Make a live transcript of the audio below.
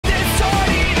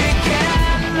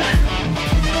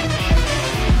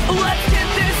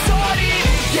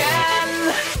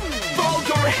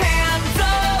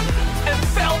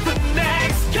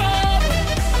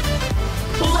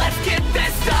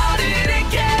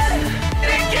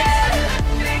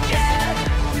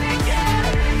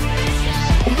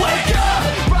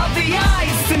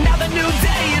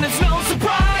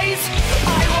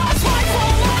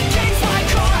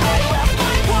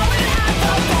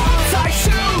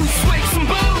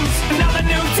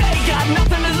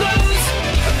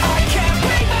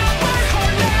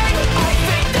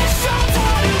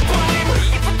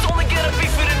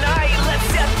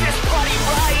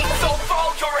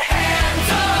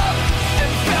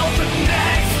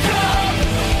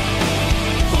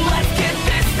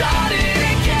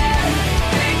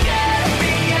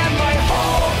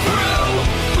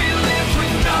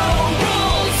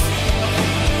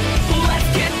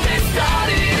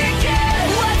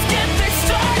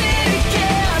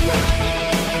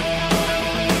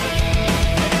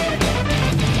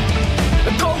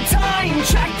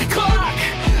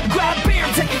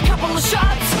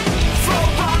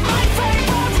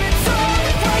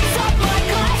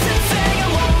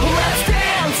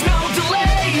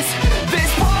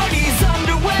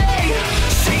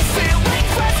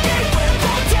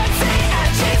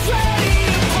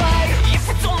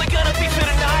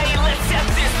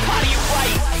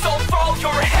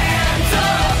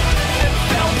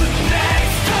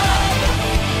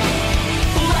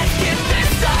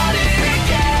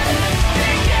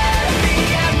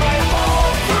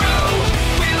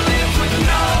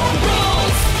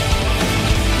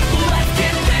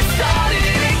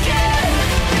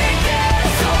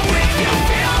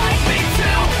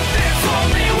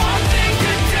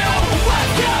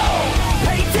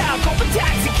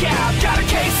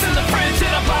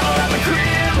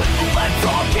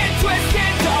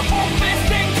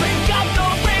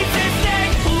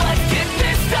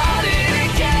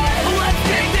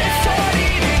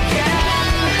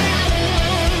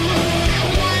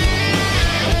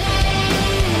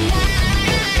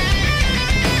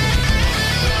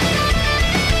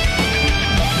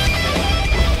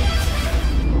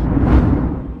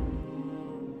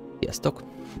Sziasztok!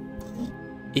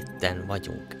 Itten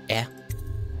vagyunk-e?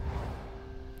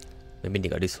 Még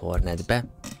mindig a Dishonoredbe.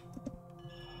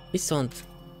 Viszont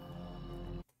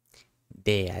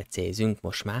DLC-zünk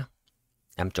most már.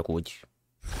 Nem csak úgy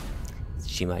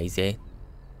sima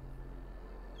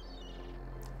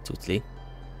cucli.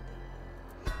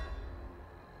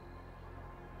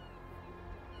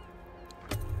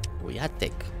 Új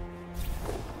játék.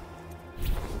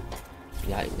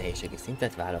 Nehézségi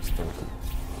szintet választunk.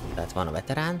 Tehát van a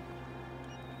veterán.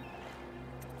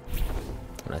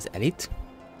 Van az elit.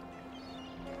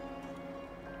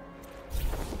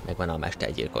 Meg van a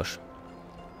mestergyilkos.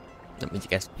 Nem,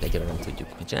 mindig ezt egyre nem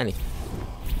tudjuk mit csinálni.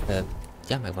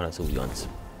 Ja, meg van az újonc.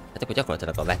 Hát akkor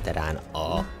gyakorlatilag a veterán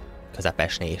a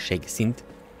közepes nehézségi szint.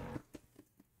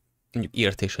 Mondjuk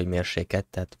írt is, hogy mérséket,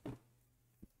 tehát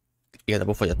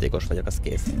igazából fogyatékos vagyok, az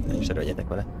kész. És örüljetek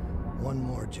vele. One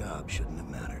more job shouldn't have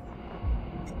mattered.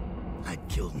 I'd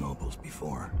killed nobles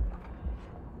before.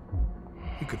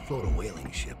 You could float a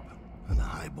whaling ship, and the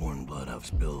high-born blood I've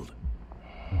spilled.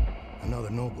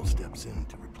 Another noble steps in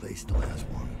to replace the last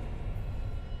one.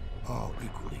 All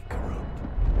equally corrupt.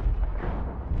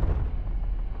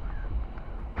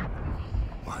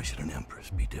 Why should an empress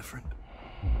be different?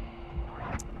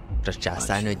 Csak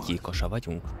császárnő gyilkosa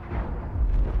vagyunk?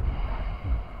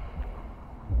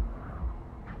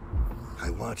 I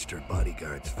watched her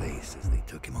bodyguard's face as they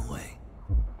took him away.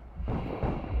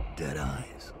 Dead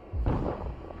eyes.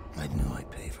 I knew I'd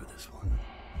pay for this one.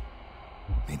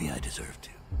 Maybe I deserve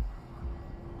to.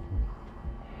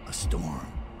 A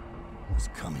storm was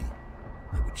coming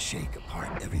that would shake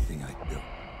apart everything I'd built.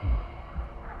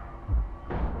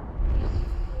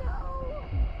 No!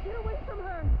 Get away from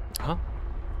her! Huh?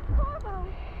 Corvo!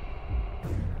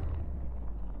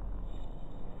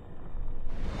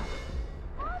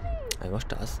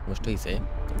 Most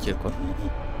gyilkos.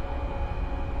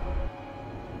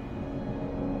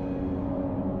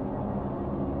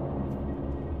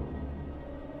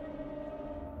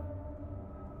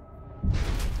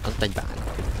 Az egy bán.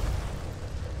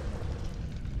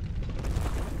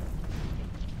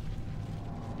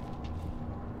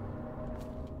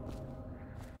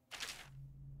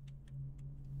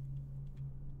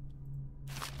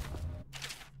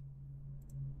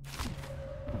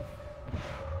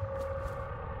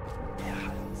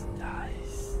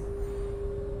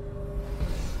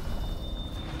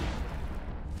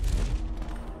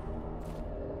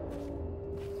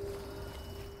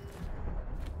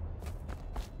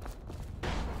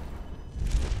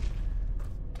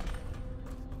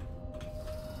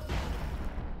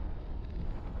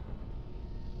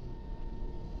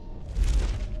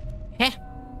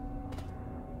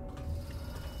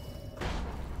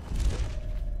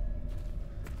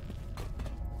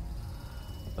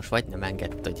 Most vagy nem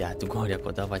engedte, hogy átugorjak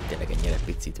oda, vagy tényleg ennyire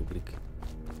picit ugrik.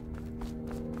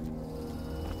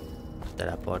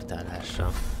 Teleportálásra.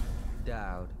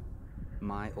 Dowd,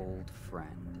 my old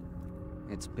friend.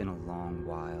 It's been a long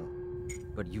while,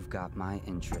 but you've got my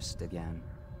interest again.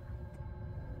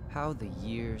 How the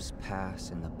years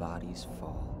pass and the bodies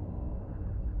fall.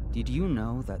 Did you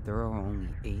know that there are only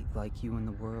 8 like you in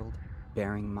the world,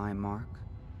 bearing my mark?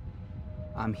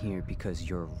 I'm here because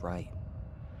you're right.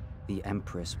 The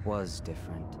Empress was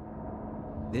different.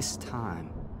 This time,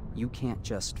 you can't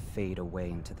just fade away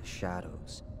into the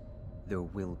shadows. There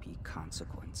will be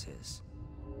consequences.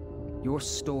 Your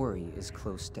story is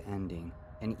close to ending,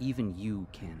 and even you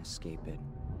can't escape it.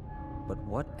 But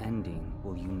what ending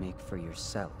will you make for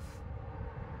yourself?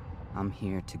 I'm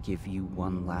here to give you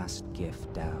one last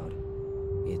gift, Dowd.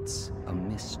 It's a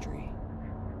mystery.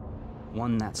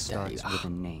 One that starts with a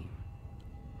name.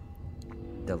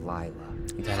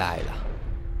 Delilah.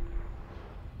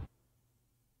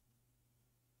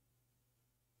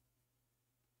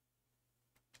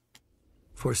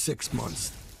 For 6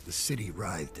 months, the city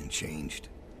writhed and changed.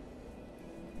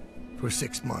 For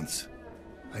 6 months,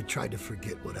 I tried to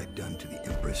forget what I'd done to the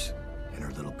Empress and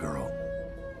her little girl.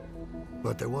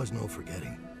 But there was no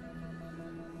forgetting.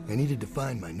 I needed to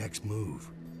find my next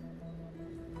move.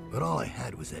 But all I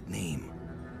had was that name.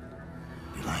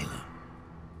 Delilah.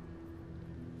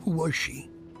 Who was she?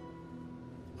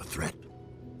 A threat?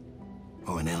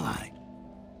 Or an ally?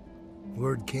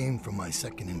 Word came from my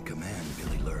second-in-command,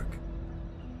 Billy Lurk.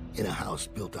 In a house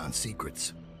built on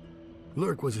secrets.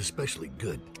 Lurk was especially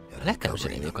good at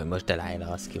uncovering them.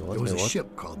 There was a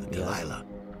ship called the Delilah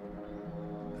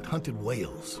that hunted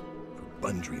whales for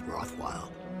Bundry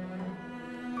Rothwild.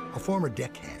 A former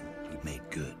deckhand who'd made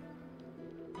good.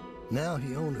 Now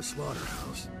he owned a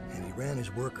slaughterhouse, and he ran his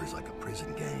workers like a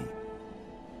prison gang.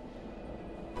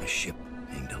 A ship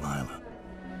named Delilah.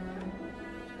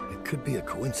 It could be a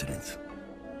coincidence,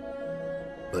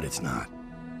 but it's not.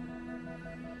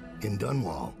 In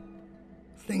Dunwall,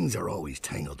 things are always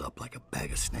tangled up like a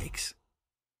bag of snakes.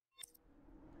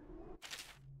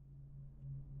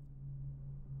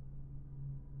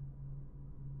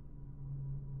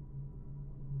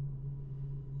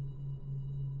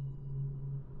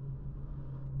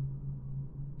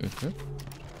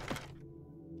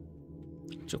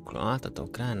 Csukló, átadó,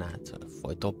 gránát,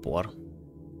 folytó por.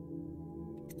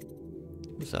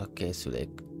 Húzak,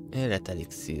 készülék, élet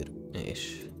elixír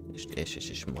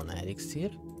és mana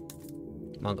elixír.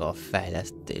 Maga a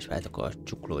fejlesztés változó a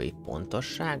csuklói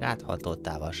pontosságát, ható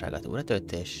távolságát,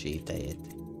 újratöltési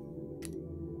idejét.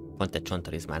 Pont egy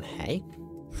csontalizmán hely.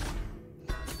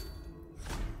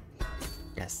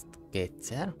 Ezt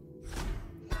kétszer.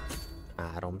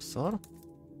 3-szor.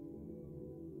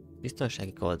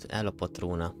 Biztonsági kód, ellopott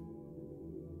róna.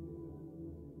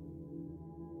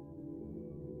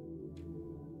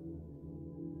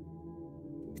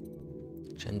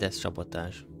 Csendes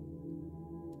sabotás.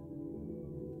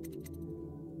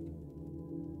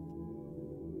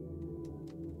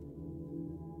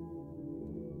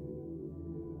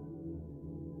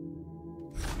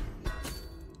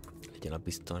 Legyen a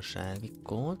biztonsági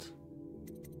kód.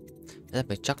 Ezek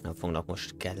még csak nem fognak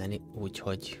most kelleni,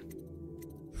 úgyhogy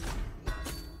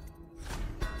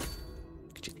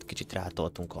kicsit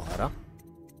rátoltunk arra.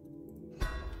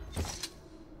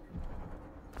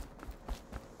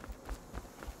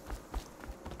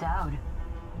 Dowd,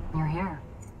 you're here.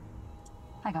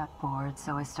 I got bored,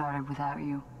 so I started without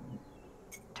you.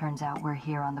 Turns out we're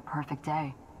here on the perfect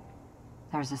day.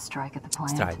 There's a strike at the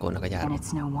plant, and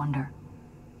it's no wonder.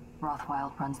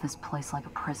 Rothwild runs this place like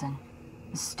a prison.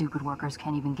 The stupid workers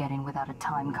can't even get in without a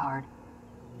time card.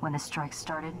 When the strike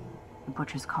started, the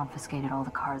butchers confiscated all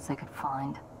the cards they could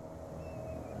find.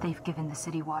 They've given the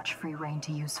City Watch free rein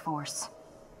to use force.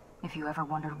 If you ever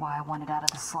wondered why I wanted out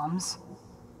of the slums,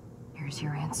 here's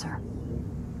your answer.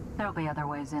 There'll be other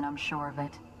ways in, I'm sure of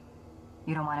it.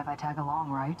 You don't mind if I tag along,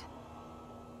 right?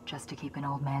 Just to keep an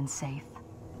old man safe.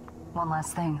 One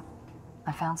last thing.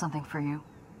 I found something for you.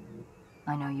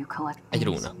 I know you collect things. Egy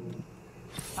rúna.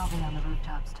 I'll be on the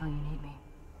rooftops till you need me.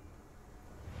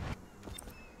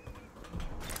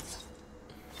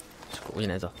 És akkor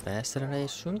ugyanez a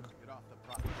felszerelésünk.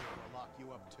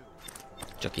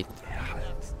 Csak itt.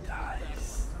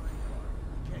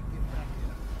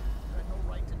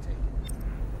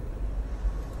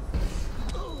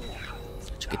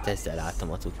 Csak itt ezzel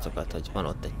látom a cuccokat, hogy van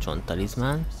ott egy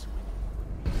csontalizmán.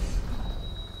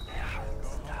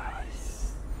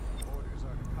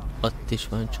 Ott is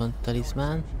van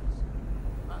csontalizmán.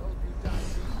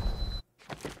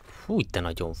 Fúj, te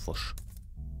nagyon fos.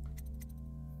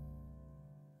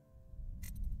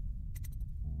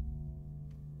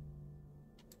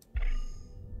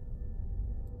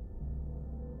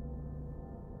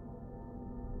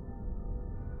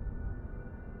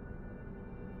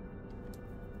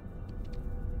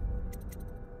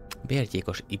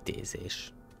 Bérgyilkos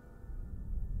idézés.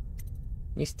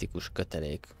 Misztikus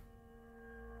kötelék.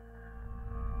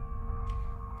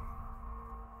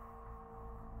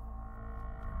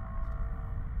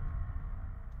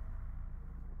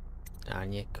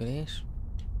 Árnyékölés.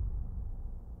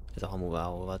 Ez a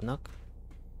hamuval olvadnak.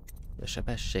 A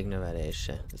sebesség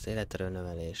növelése, az életerő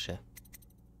növelése.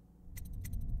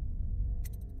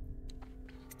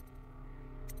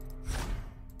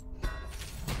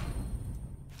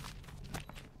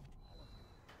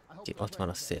 Ott van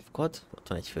a safe code, ott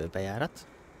van egy főbejárat.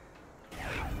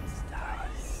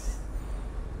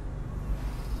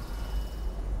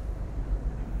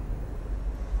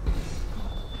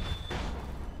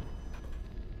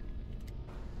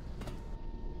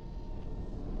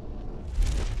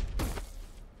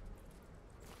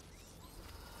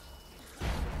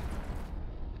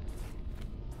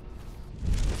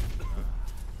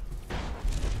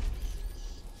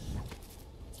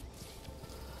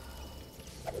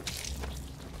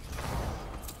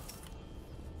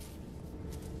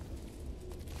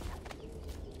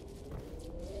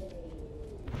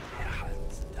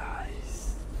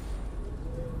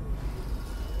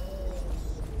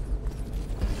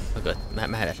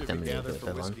 Mellettem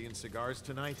lévőben van.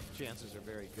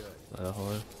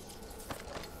 Valahol.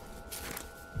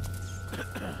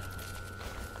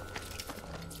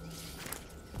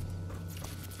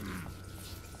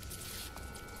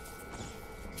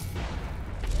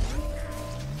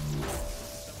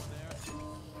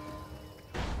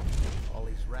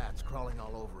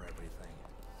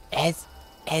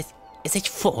 Ez egy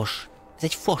fos. Ez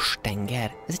egy fos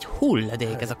tenger. Ez egy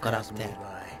hulladék ez a karakter.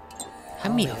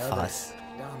 Hát mi a fasz?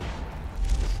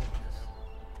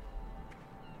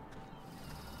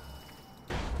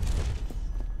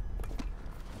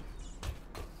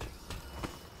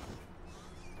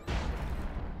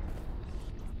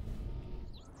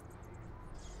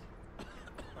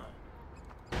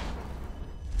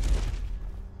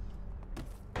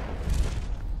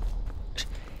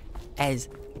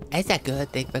 Ezek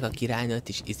ölték meg a királynőt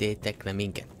is izétekre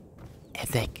minket.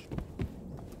 Ezek.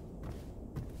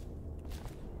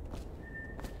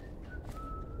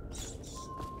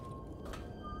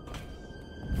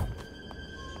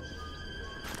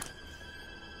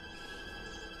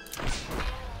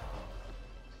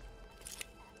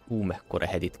 Mekkora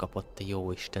headit kapott, te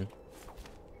jó Isten.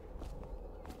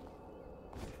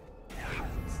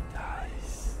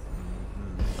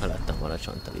 Alattam van a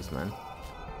csontalizmán.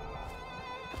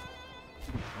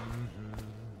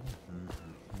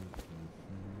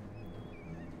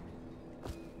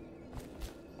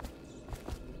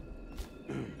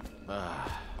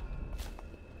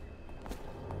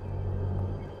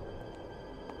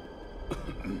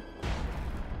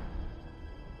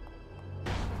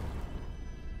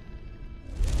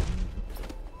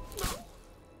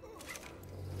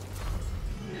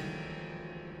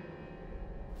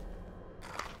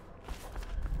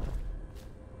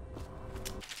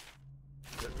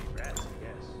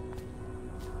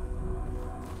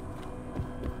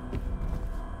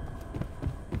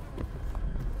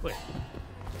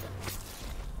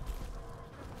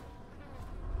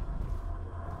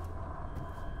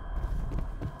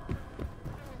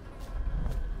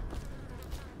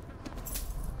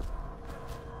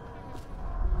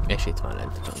 És itt van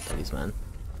lent a csontalizmán.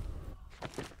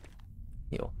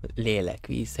 Jó, lélek,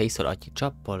 víz, ha iszol agyi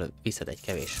csappal, viszed egy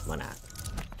kevés manát.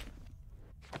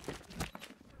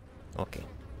 Oké.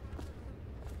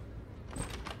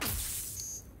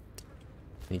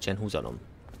 Nincsen húzalom.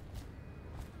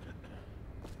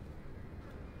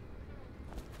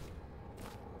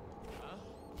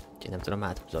 Úgyhogy nem tudom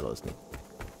áthúzalozni.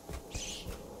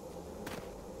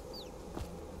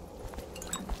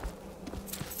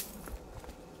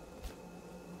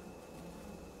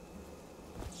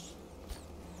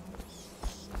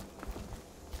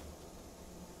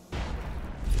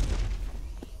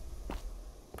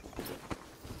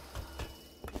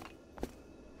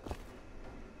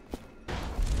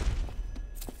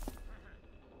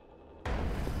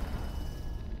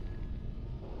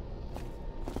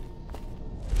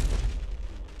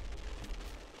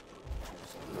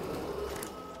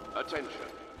 Attention.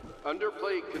 Under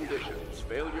plague conditions,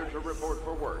 failure to report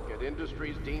for work at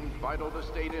industries deemed vital to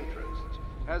state interests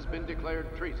has been declared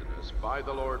treasonous by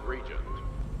the Lord Regent.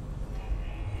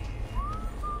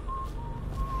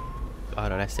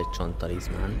 Arra lesz egy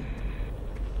csontalizmán.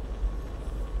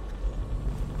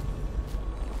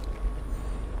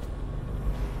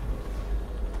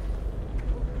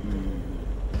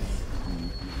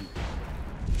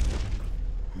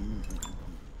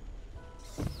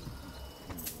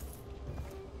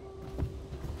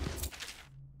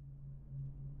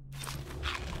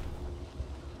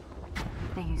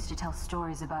 Tell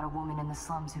stories about a woman in the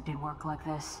slums who did work like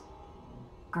this.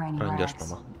 Granny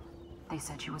Rags. They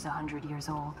said she was 100 years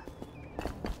old.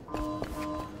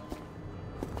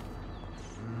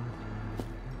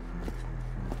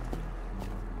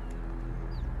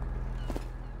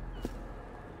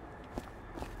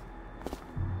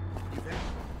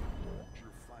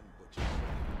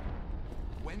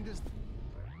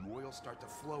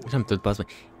 Nem tud bazd meg.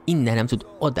 Innen nem tud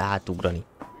oda átugrani.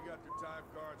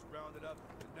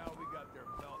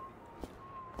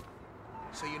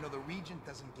 So you know the Regent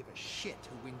doesn't give a shit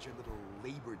who wins your little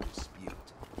labor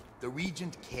dispute. The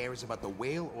Regent cares about the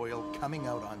whale oil coming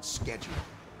out on schedule.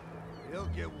 He'll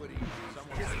get what he needs.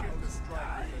 Someone's supposed to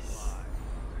strike with his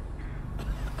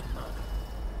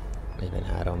line.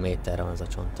 43 méterre van az a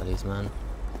csontalizmán.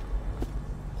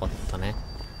 Ottane.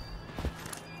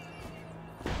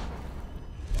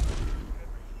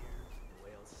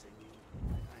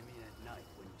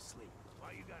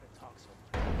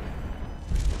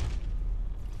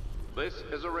 This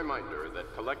is a reminder that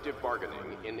collective bargaining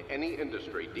in any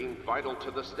industry deemed vital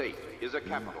to the state is a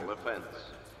capital offense.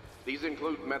 These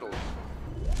include metal,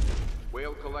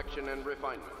 whale collection and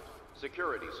refinement,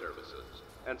 security services,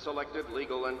 and selected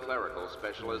legal and clerical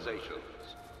specializations.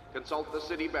 Consult the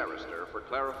city barrister for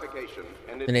clarification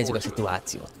and de nézzük a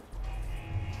szituációt.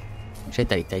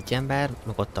 Sétál itt egy ember,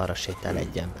 meg ott arra sétál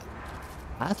egy ember.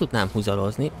 Át tudnám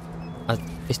húzalozni, az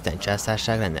Isten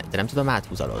császárság lenne, de nem tudom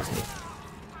áthúzalozni.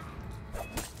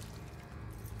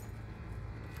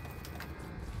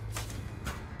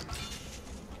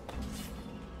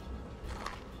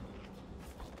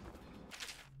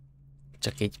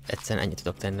 Csak így egyszerűen ennyit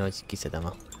tudok tenni, hogy kiszedem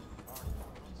a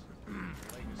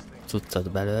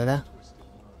cuccot belőle.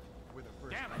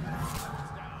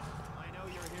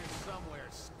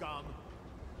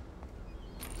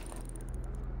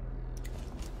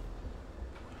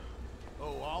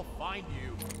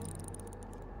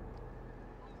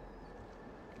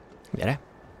 Gyere!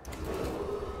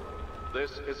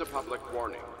 This is a public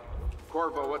warning.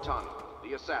 Corvo Atano,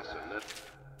 the assassin and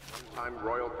one-time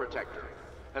royal protector,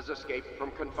 has escaped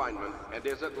from confinement and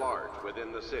is at large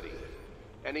within the city.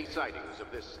 Any sightings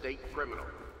of this state criminal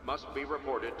must be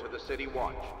reported to the City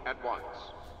Watch at once.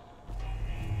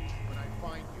 When I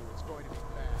find you, it's going to be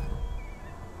bad.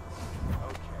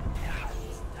 Okay.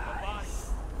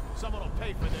 Someone will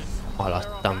pay for this.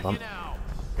 Alattam van.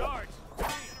 Guards,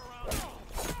 hanging around.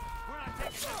 We're not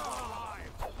taking this one alive.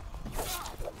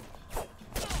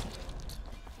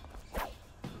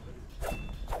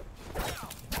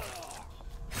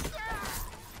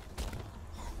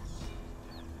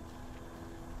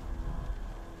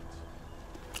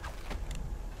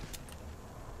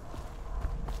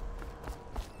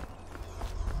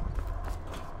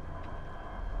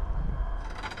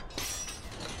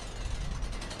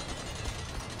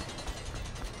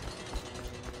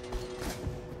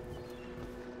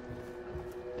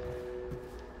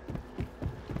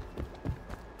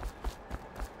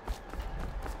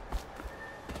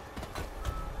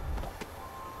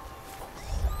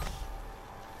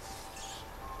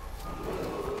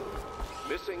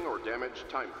 Missing or damaged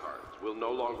time cards will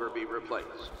no longer be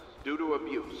replaced due to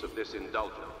abuse of this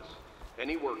indulgence.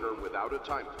 Any worker without a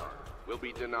time card will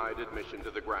be denied admission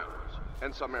to the grounds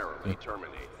and summarily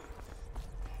terminated.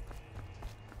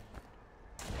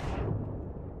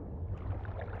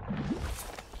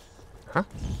 Ha?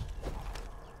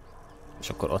 És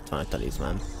akkor ott van a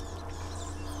talizmán.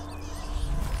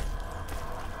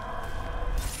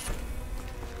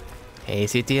 Hey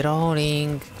City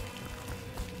Rolling!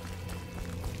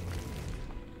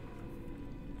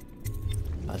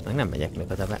 Az meg nem megyek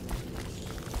még oda be.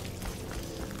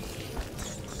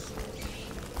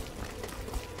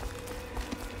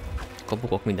 Akkor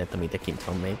bukok mindent, ami ide kint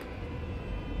van még.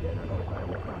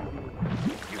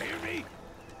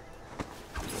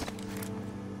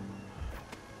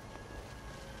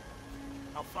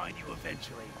 I'll find you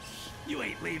eventually. You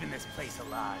ain't leaving this place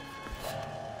alive.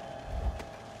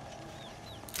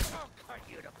 I'll cut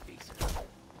you to pieces.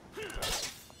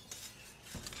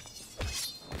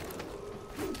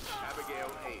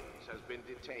 Abigail Ames has been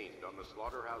detained on the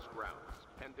slaughterhouse grounds,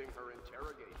 pending her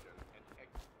interrogation and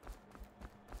execution.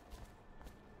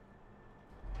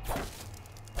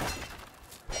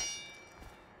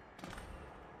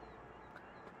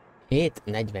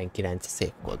 749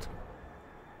 szépkod.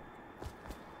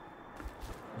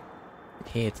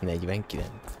 749.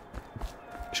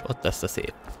 És ott lesz a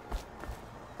szép.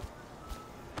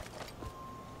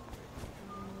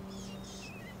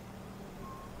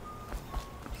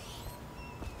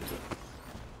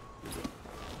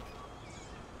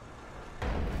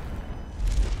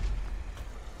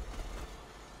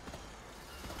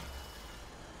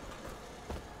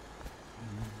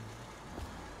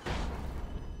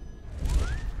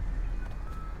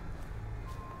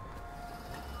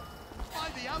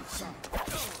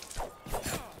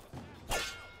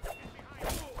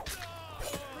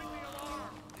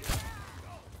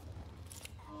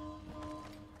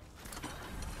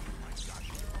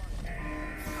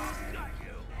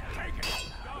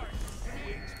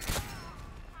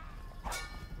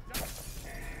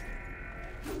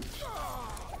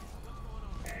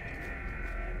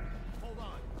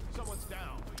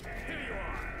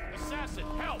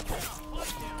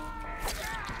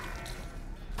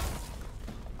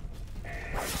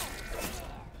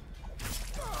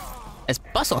 Ez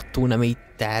baszottul nem így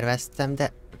terveztem,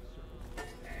 de...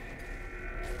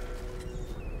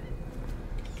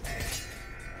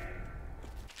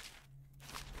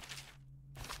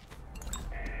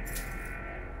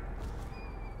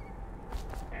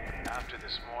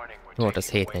 Volt az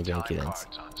 749.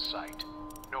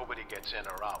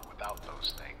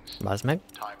 Bazd meg.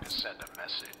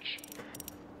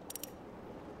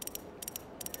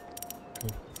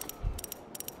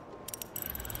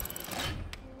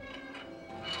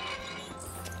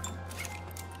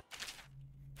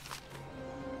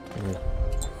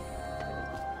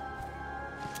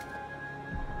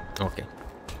 Oké.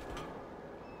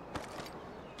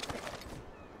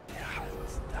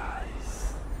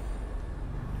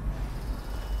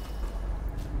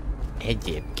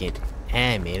 Egyébként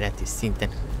elméleti szinten,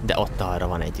 de ott arra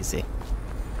van egy izé.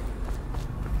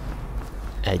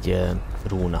 Egy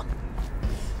rúna.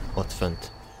 Ott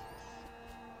fönt.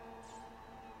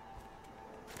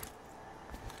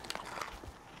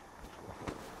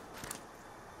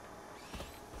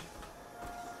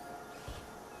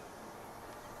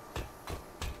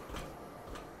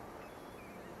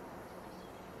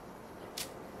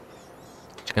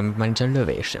 Csak már nincsen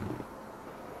lövésem.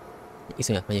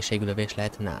 Iszonyat mennyiségű lövés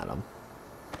lehet nálam.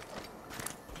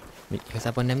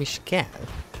 Igazából nem is kell.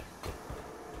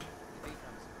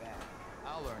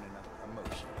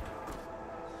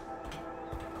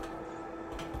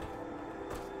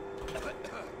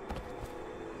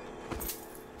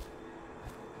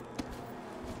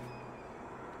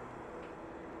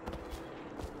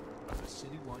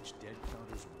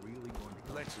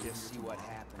 what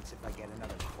happens if I get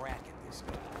another crack at this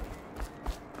guy.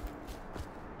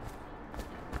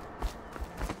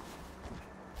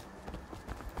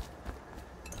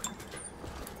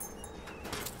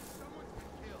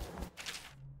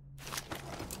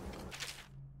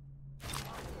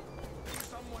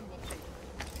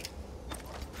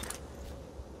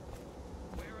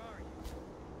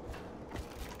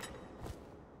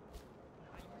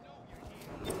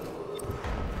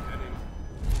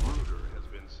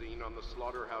 On the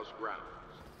slaughterhouse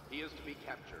grounds. He is to be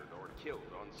captured or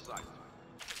killed on sight.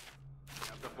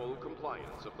 Have the full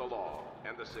compliance of the law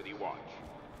and the city watch.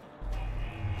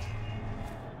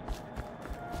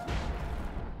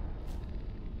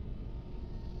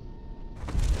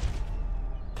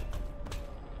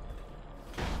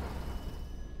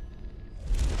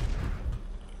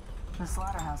 The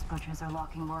slaughterhouse butchers are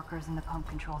locking workers in the pump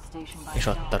control station by És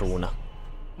ott a rúna.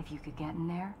 If you could get in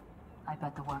there, I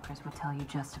bet the workers would tell you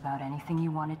just about anything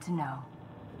you wanted to know.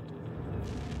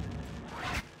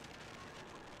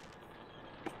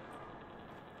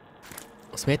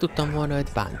 Azt miért tudtam volna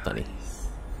őt bántani?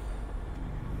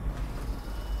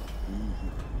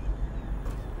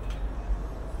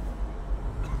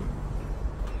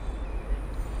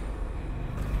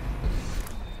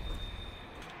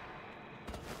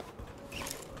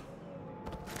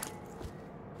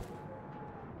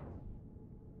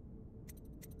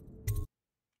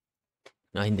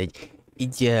 Na mindegy,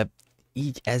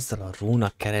 így ezzel a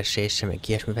rúna keresése, meg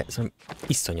ilyesmivel, ez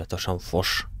iszonyatosan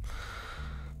fos.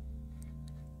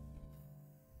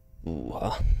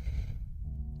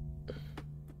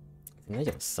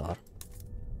 Nagyon szar.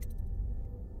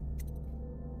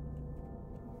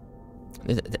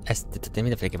 De ezt én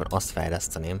mindenféleképpen azt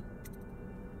fejleszteném.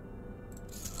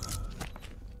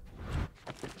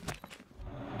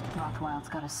 Rothwild's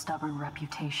got a stubborn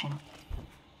reputation.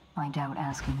 I doubt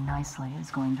asking nicely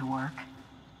is going to work.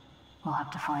 We'll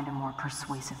have to find a more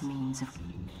persuasive means of...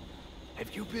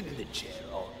 Have you been in the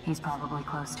jail? He's probably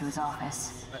close to his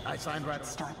office. I signed right...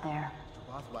 Start there.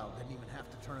 Rothwild didn't even have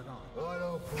to turn it on. I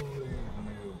don't believe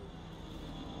you.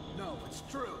 No, it's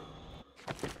true.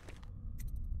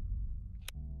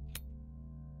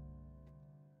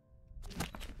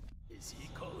 Is he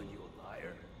calling you a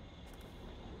liar?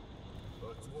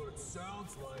 That's what it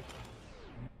sounds like.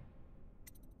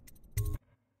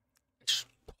 És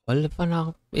hol van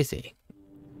a... izé?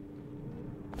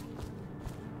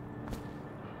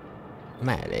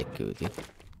 Mellé küldi.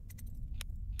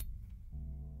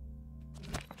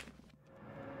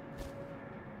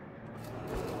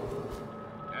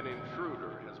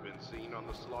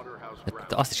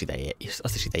 De azt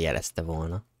is ide jelezte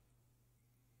volna.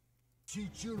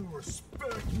 Teach you to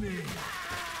respect me.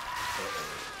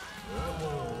 That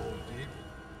won't hold deep.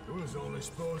 It was only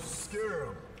supposed to scare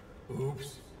him.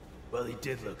 Oops. Well, he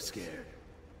did look scared.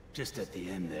 Just at the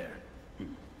end there.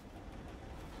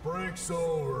 Break's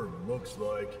over, looks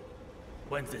like.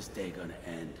 When's this day gonna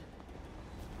end?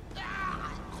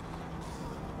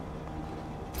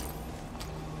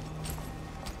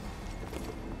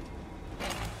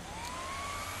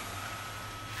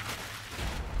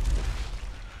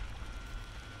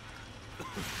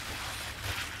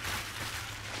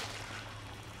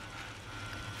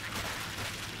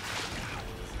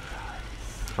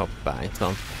 Hoppá, itt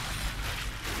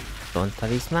van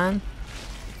talizmán.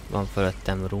 Van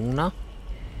fölöttem rúna.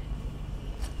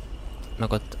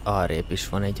 Meg ott arrébb is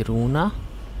van egy rúna.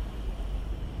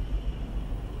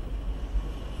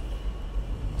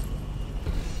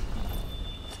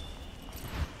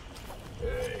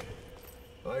 Hey,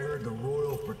 I heard the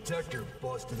Royal Protector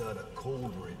busted out of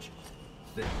Coldridge.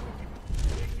 Think we can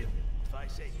take it? If I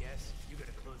say yes, you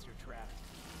gotta close your trap.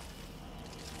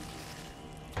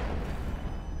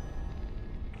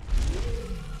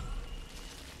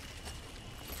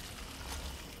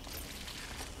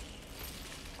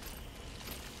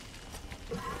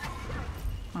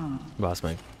 Bazd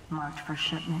meg. Marked for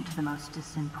shipment to the most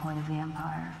distant point of the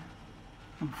Empire.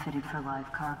 And fitted for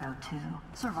live cargo, too.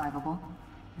 Survivable,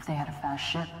 if they had a fast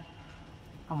ship.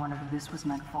 I wonder who this was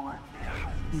meant for.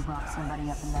 You rock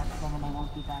somebody up in that thing and they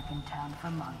won't be back in town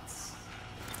for months.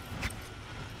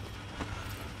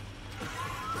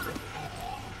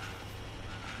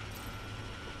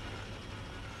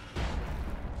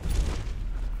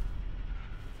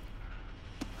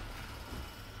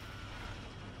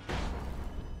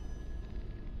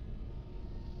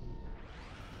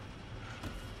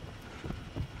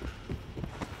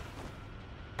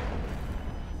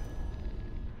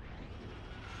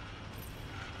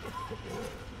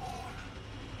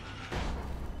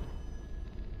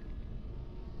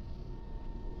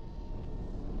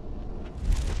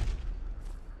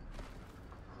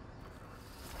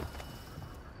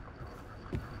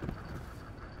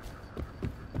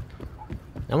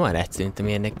 Nem olyan egyszerű, mint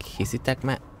amilyennek hiszitek,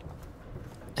 mert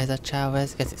ez a csáva,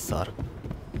 ez geci szar.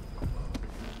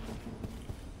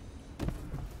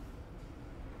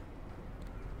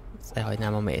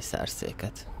 Elhagynám a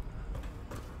mészárszéket.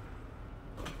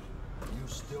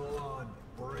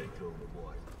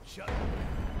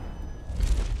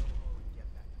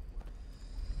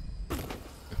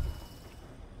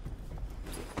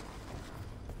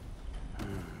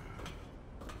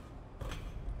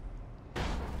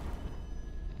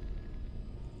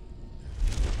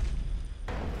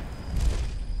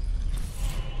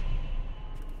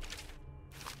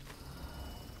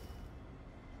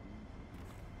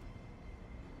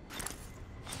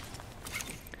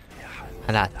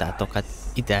 Láttátok, hát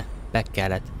ide be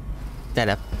kellett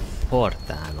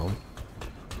teleportálnom.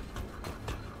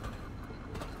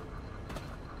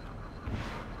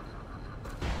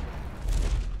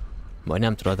 Majd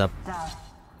nem tudod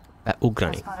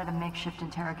beugrani.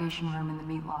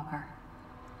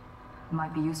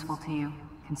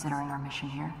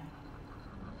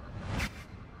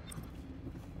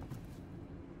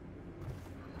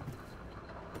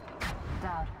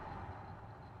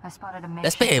 De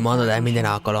ezt miért mondod el minden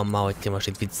alkalommal, hogy most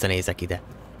itt visszanézek ide?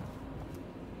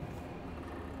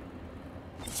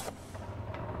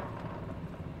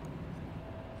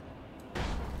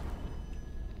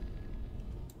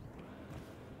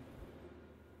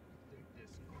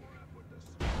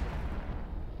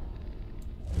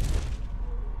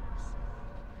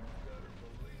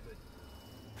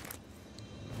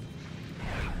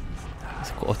 És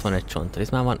akkor ott van egy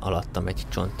csontalizmán, van alattam egy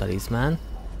csontalizmán.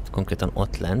 Konkrétan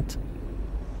ott lent.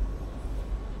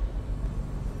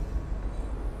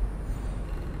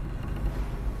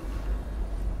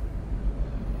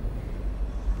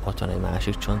 Ott van egy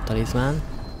másik csontalizmán.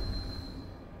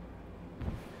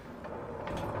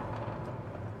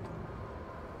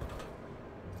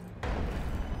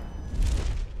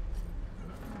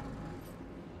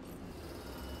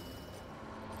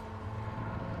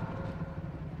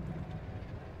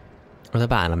 Az a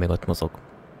bálna még ott mozog.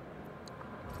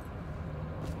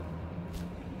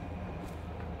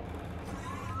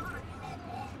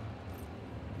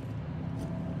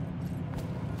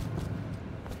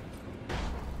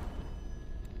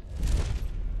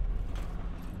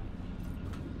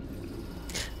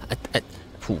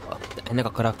 Fúha, ennek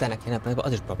a karakternek jelenleg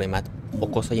az is problémát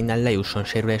okoz, hogy innen lejusson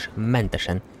sérülés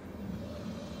mentesen.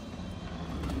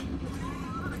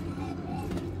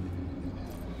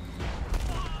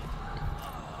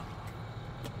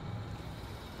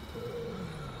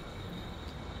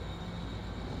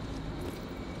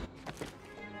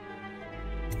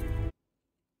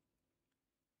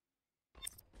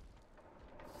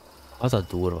 Az a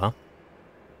durva.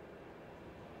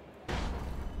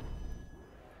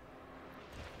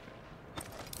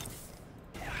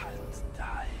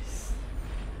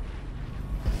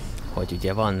 Hogy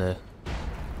ugye van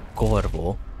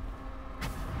Corvo,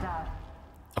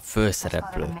 a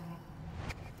főszereplő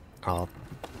a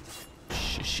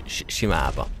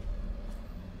simába.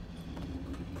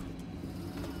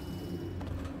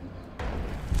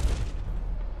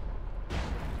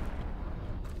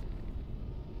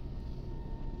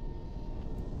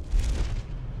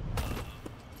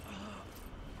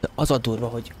 De az a durva,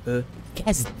 hogy ő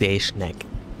kezdésnek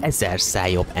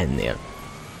 1000-szer jobb ennél.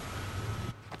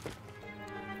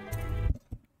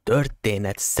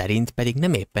 Történet szerint pedig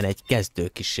nem éppen egy kezdő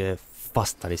kis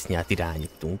fasztalisznyát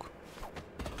irányítunk.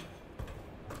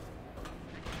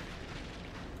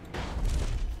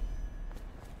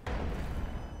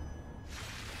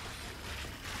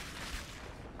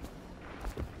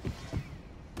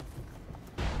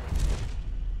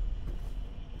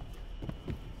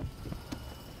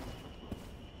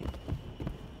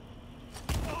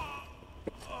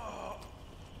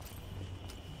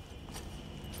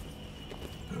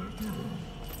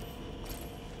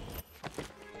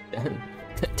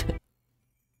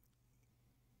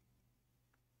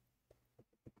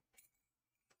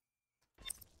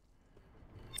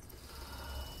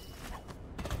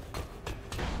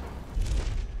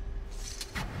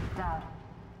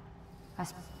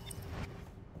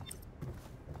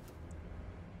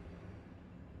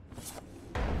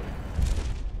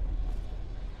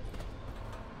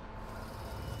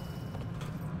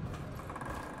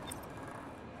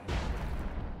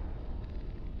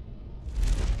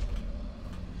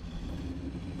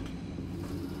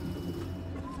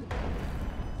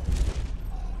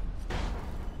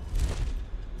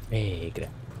 Végre.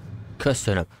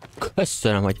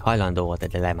 Köszönöm, hogy hajlandó volt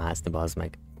egy lemászni, bazd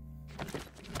meg.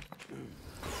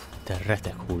 Te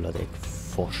retek hulladék,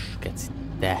 fos, keci,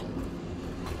 te.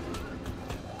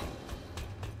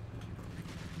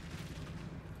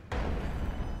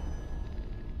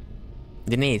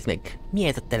 De nézd meg, mi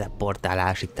ez a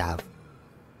teleportálási táv?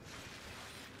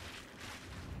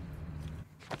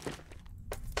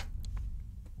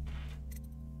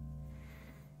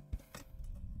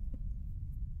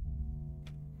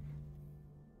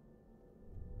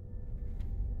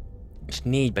 És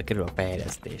 4-be kerül a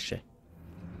fejlesztése.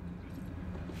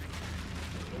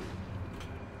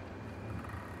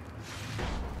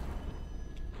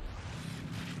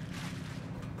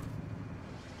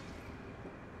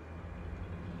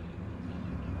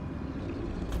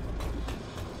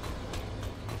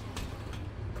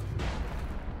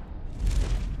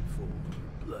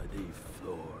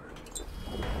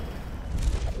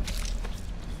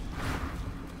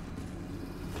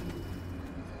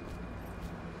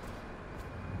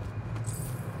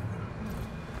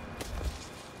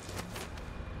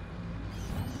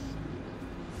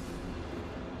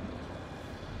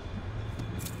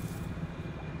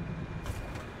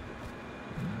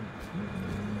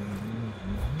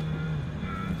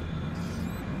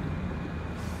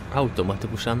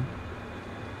 Automatikusan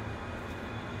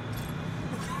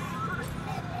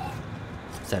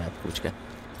szerepkulcske.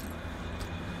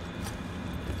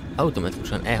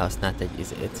 Automatikusan elhasznált egy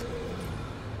izét.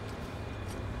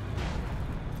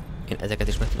 Én ezeket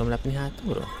is meg tudom lepni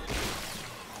hátulról?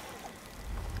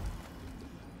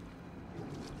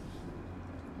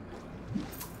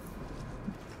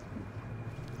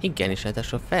 Igen, és hát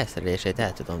a felszerelését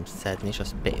el tudom szedni, és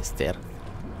az pénzt ér.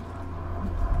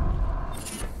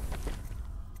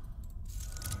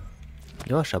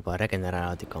 Gyorsabban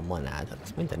regenerálódik a manád,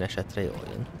 ez minden esetre jól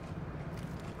jön.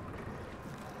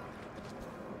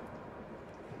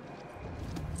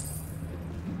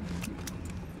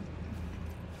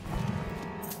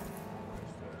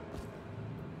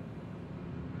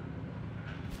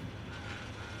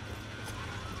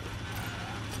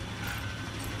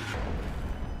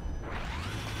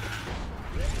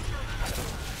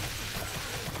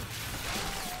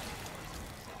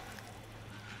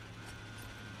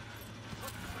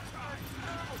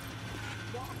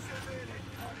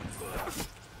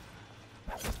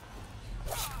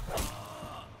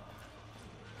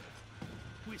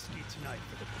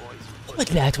 Hogy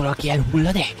lehet valaki ilyen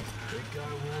hulladék?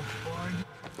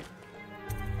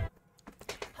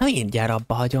 Ha én gyár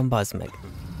abba hagyom, bazd meg.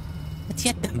 Hát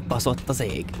ilyet nem baszott az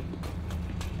ég.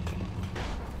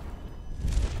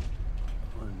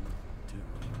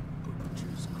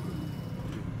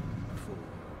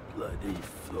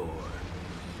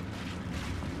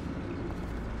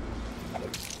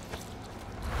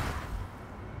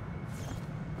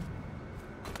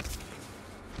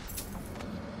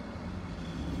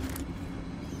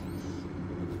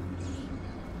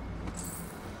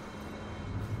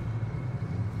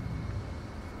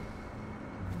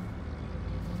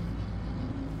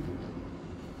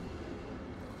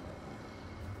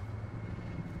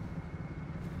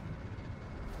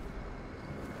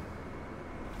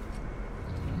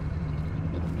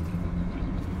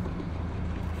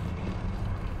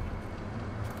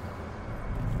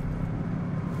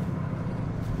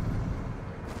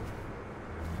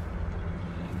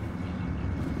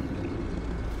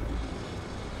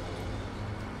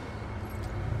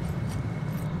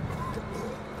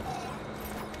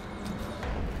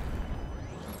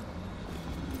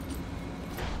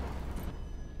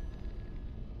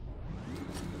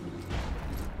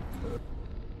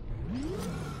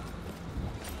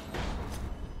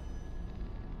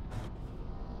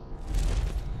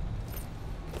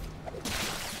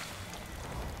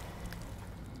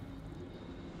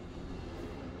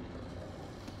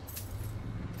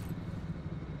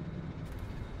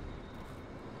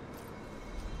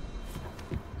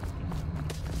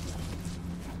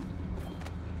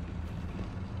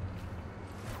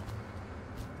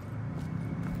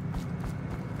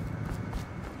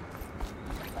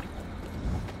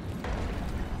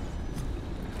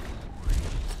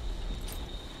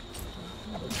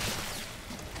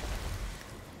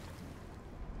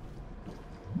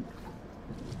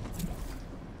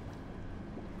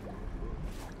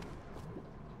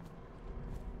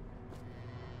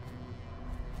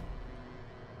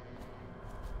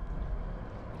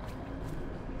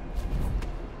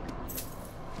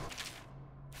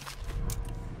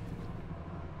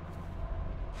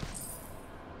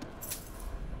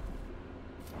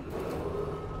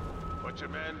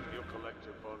 Men, you'll collect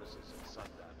your bonuses at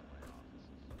sundown in my office.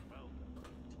 Well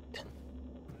done.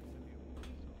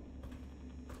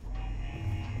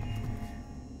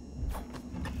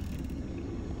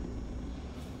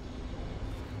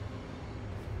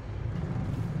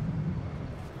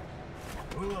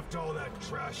 Who left all that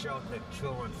trash out in the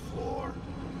kill run floor?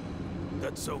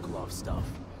 That Sokolov stuff.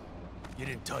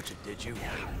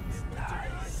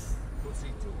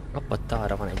 Kapott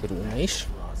arra van egy rúna is.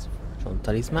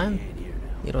 Csontalizmán.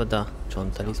 Iroda,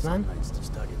 csontalizmán.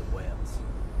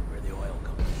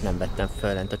 Nem vettem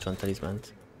föl lent a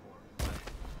csontalizmánt.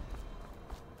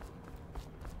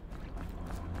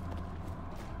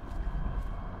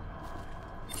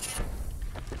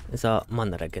 Ez a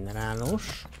mana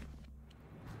regenerálós.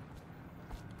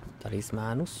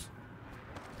 Talizmánusz.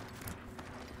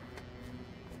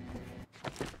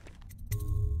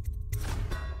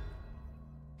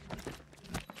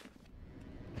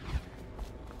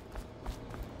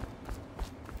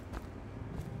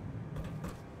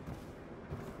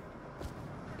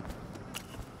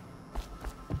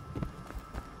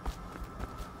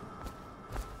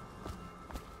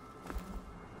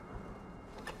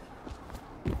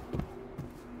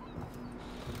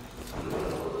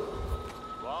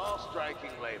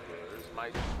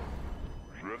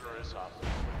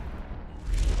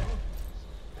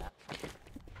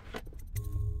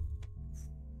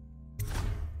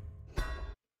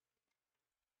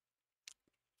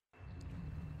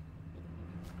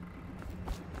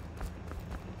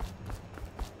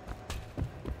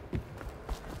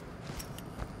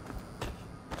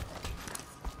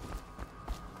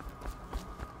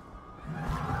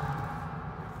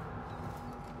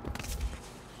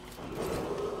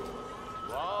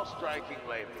 Striking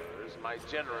laborers, my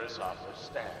generous offer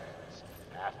stands.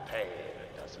 Half pay and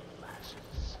a dozen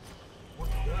lashes. What's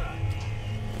that?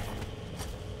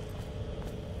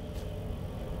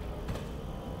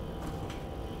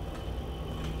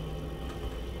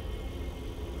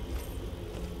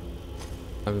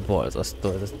 Ami borzasztó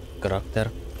ez a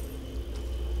karakter.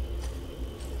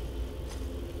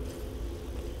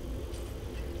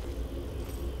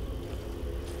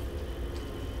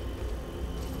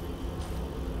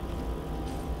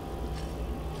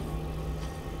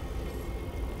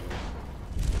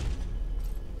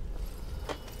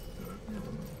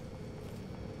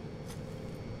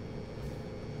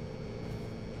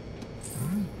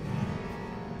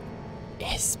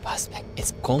 Ez, bassz meg,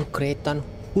 ez konkrétan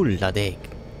hulladék.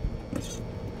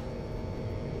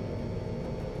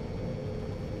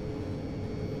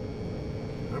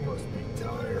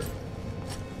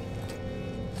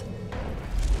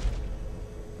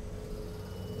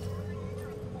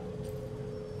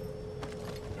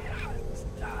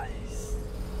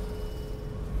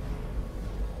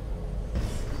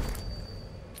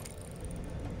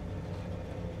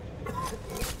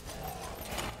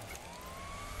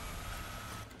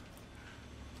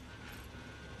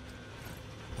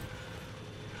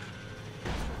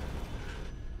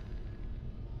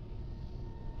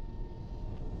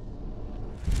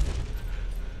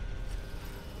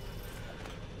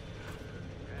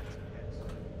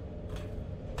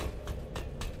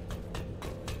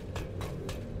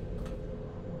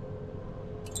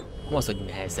 Az, hogy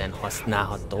nehezen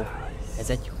használható. Ez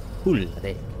egy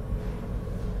hulladék.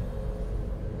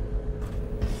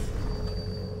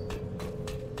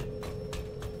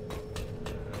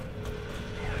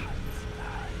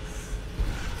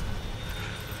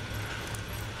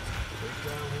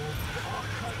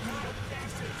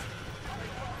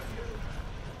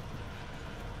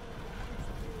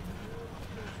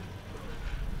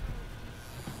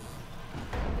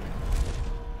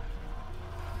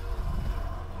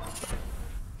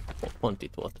 Pont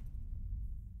itt volt.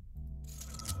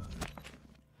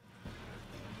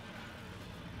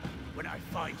 When I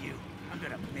find you, I'm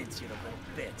gonna mince you to little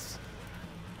bits.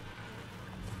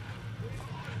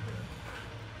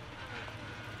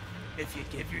 If you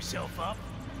give yourself up,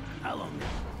 I'll own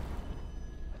it.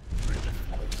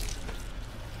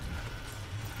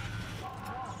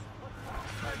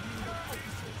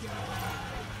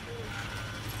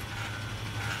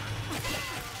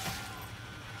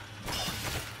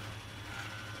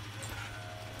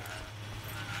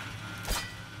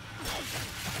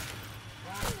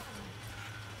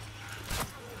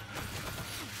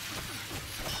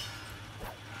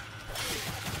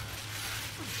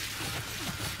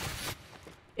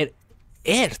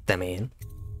 Értem én.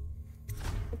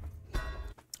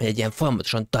 Egy ilyen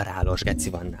folyamatosan darálós geci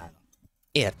van nála.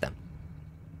 Értem.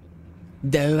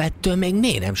 De ő ettől még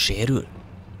miért nem sérül?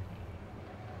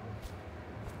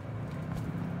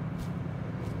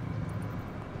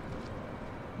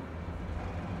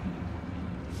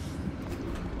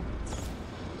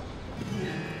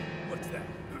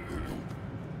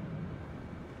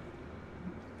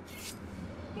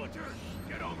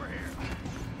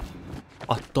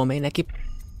 Attól még neki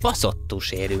baszottul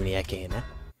sérülnie kéne.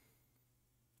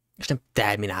 És nem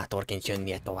terminátorként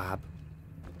jönnie tovább.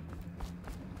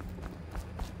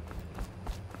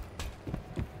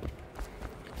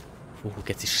 Hú,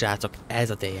 keci srácok, ez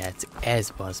a DLC,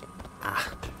 ez bazd.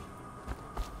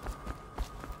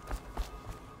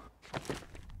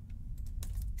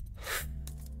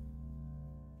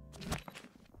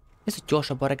 Ez hogy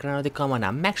gyorsabban regenerálódik a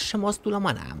manám, meg sem mozdul a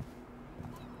manám.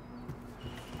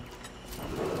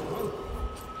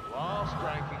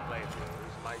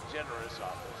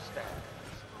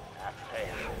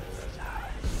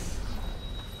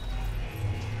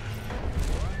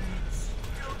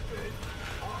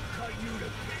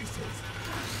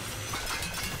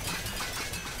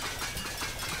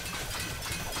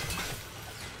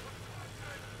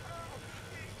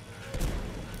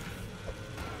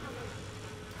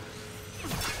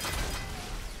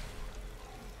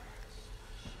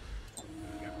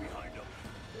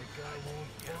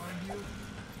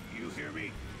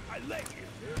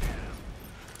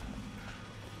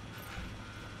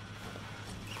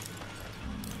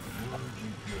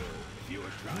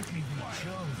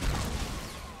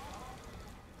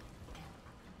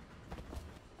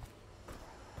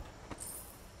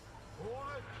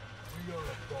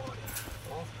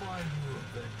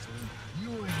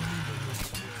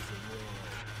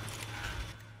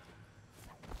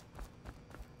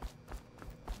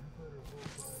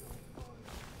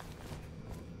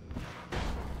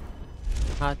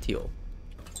 Hát jó.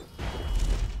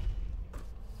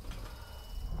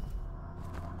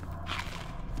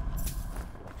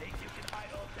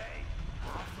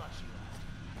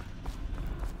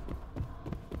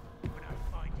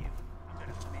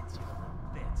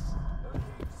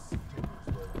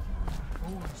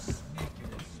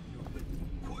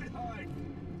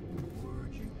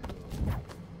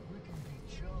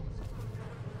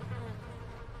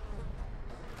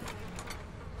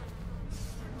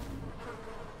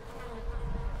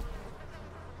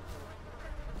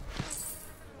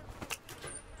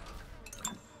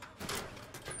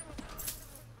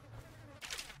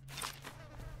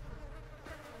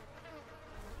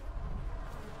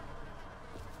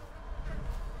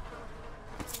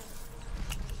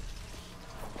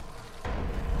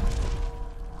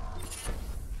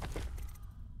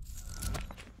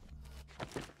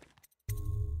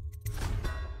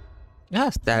 Ja,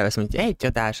 azt elveszem, hogy egy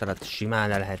adás alatt simán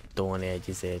le lehet tolni egy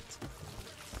izét.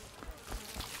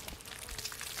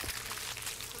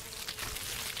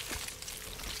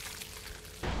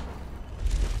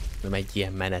 Nem egy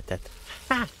ilyen menetet.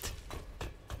 Hát!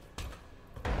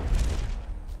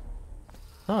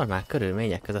 Normál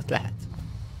körülmények között lehet.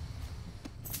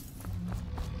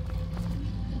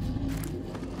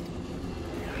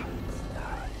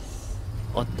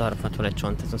 Ott arra van egy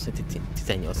csont, ez azt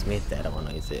 18 méterre van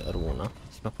a róna.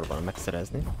 Ezt megpróbálom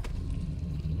megszerezni.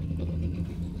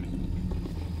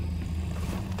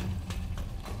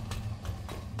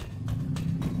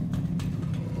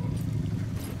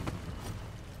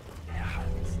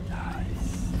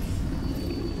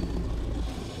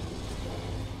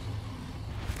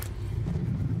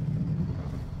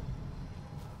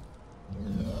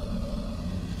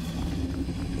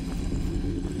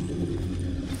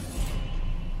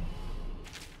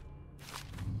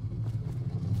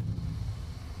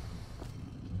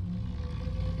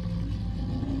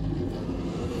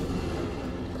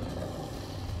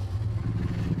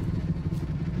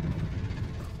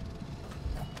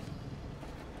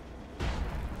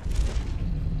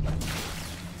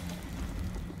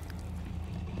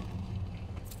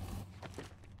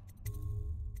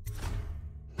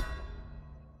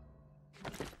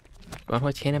 Van,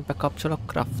 hogy én ebbe kapcsolok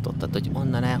craftot, tehát hogy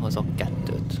onnan elhozok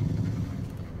kettőt.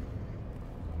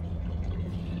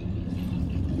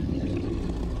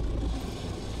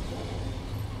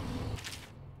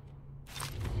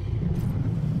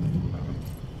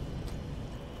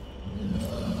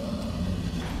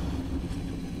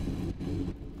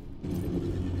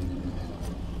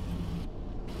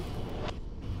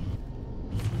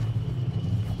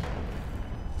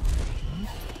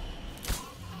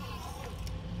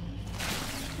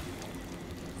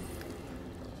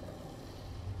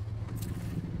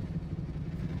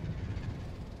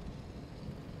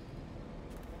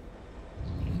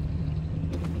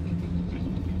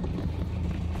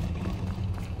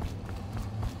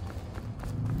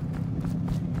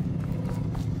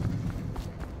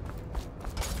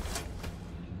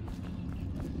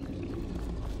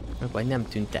 Vagy nem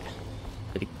tűnt el.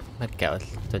 Pedig meg kell,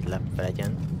 hogy lepve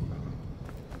legyen.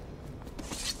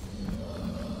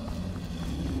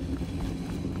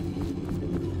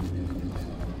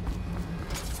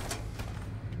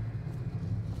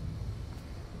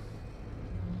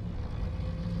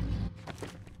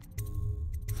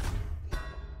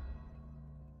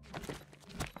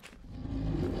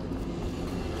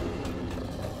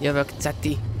 Jövök,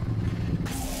 Ceti!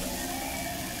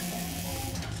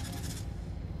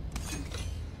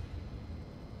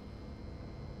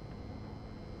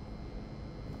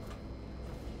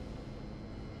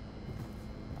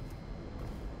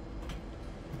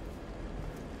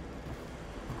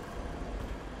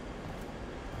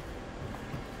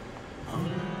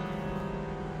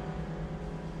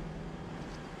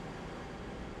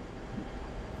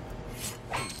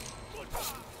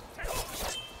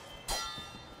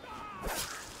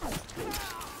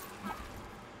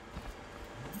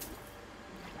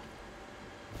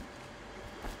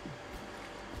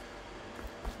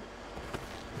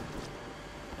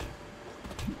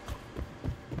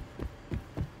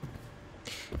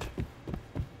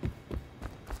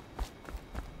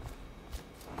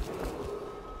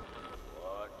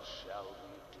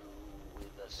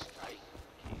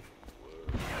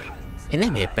 Én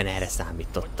nem éppen erre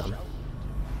számítottam.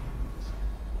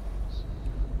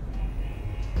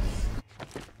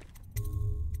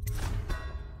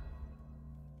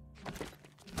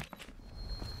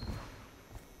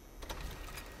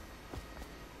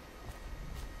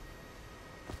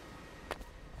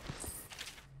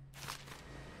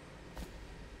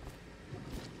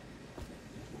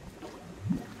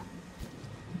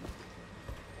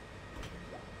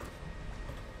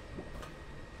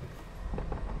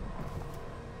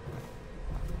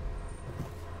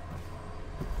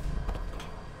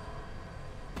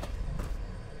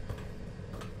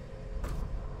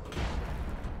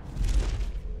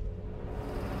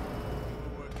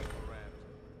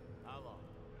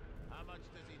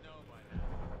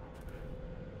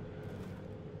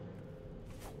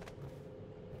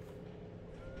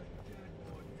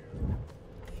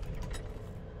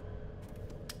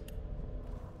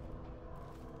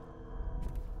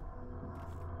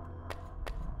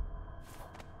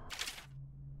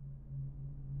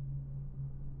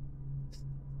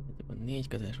 A 4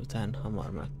 közös után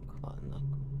hamar meghalnak.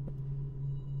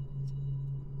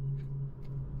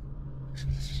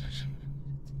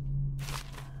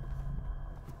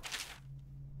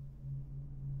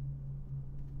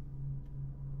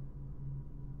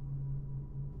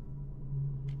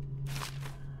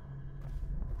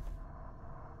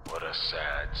 What a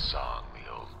sad song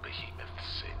the old behemoth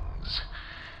sings.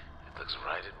 It looks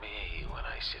right at me when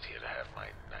I sit here to have my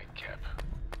nightcap.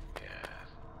 Yeah,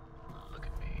 look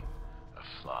at me. A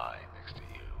fly next to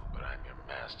you, but I'm your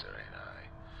master, ain't I?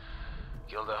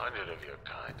 Killed 100 of your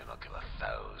kind, and I'll kill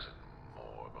 1,000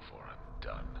 more before I'm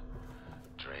done.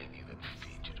 Train you, then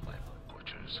feed you to my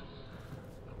butchers.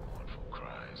 The mournful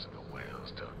cries of the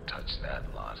whales don't touch that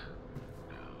lot.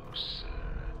 No, sir.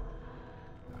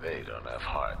 They don't have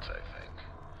hearts, I think.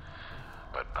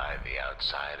 But by the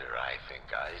outsider, I think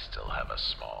I still have a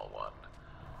small one.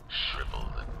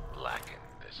 Shriveled and blackened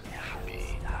as it may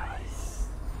be.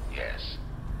 Yes.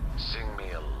 Sing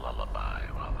me a lullaby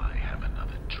while I have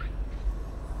another drink.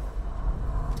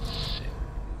 Sing.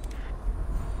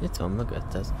 Itt van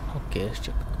mögött ez. Oké, és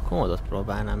csak a komodot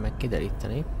próbálnám meg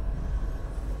kideríteni.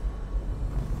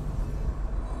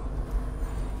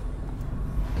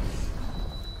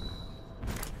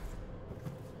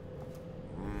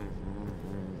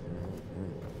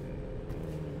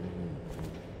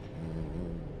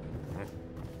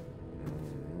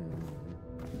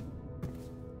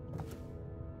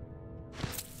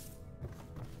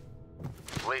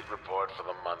 Fleet report for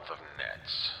the month of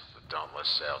Nets. The Dauntless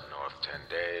sailed north 10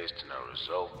 days to no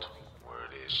result.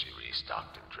 Word is she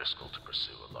restocked in Driscoll to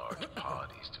pursue a large pod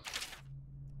east of...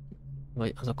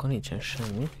 Vagy azokon nincsen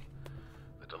semmi.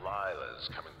 The Delilah is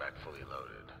coming back fully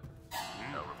loaded.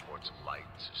 No reports of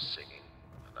lights or singing.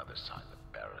 Another sign the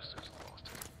barrister's lost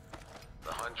it.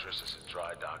 The Huntress is in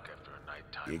dry dock after a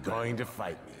nighttime... You're going to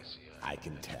fight me. I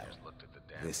can tell.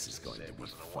 This is going to be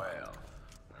fun.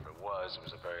 If it was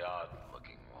a very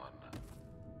odd-looking one.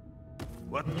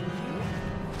 What?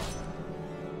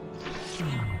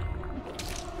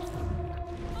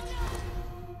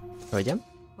 Hölgyem?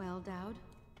 Well, Dowd,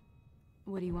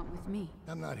 what do you want with me?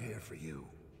 I'm not here for you.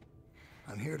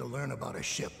 I'm here to learn about a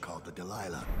ship called the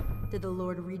Delilah. Did the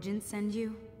Lord Regent send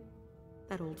you?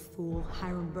 That old fool,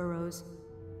 Hiram Burrows.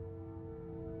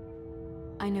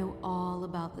 I know all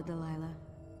about the Delilah.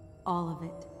 All of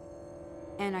it.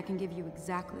 And I can give you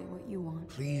exactly what you want.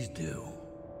 Please do.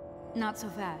 Not so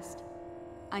fast.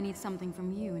 I need something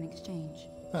from you in exchange.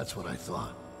 That's what I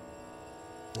thought.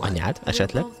 Anyád, We're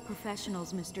esetleg? both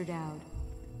professionals, Mr. Dowd.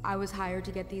 I was hired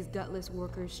to get these gutless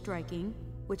workers striking,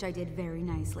 which I did very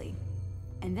nicely.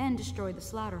 And then destroy the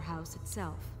slaughterhouse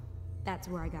itself. That's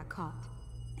where I got caught.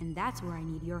 And that's where I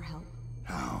need your help.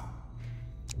 How?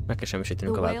 Meg kell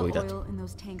semmisítenünk The a whale vágóidat. oil in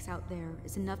those tanks out there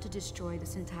is enough to destroy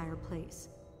this entire place.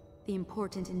 The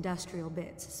important industrial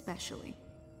bits, especially.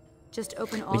 Just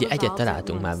open all Ugye the egyet valves at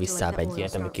találtunk már once to vissza let the egy oil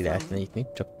ilyet, ami start ki lehetne flowing.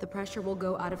 nyitni, csak, The pressure will go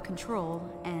out of control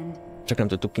and csak nem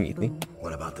tudtuk kinyitni.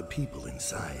 What about the people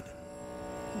inside?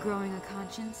 growing a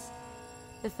conscience.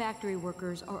 The factory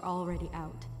workers are already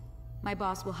out. My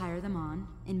boss will hire them on,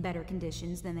 in better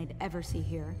conditions than they'd ever see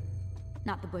here.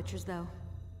 Not the butchers, though.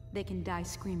 They can die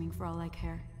screaming for all I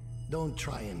care. Don't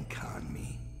try and con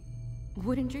me.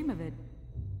 Wouldn't dream of it.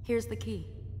 Here's the key.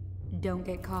 Don't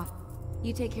get caught.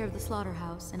 You take care of the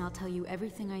slaughterhouse, and I'll tell you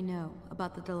everything I know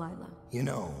about the Delilah. You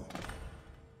know,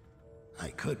 I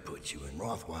could put you in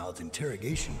Rothwild's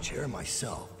interrogation chair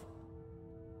myself.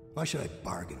 Why should I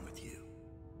bargain with you?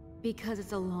 Because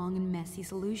it's a long and messy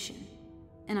solution.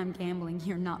 And I'm gambling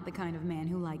you're not the kind of man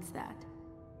who likes that.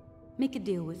 Make a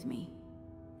deal with me.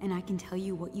 and I can tell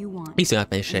you what you want. Viszonylag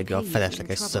mennyiségű a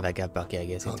felesleges szöveg ebbe a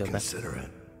kiegészítőbe.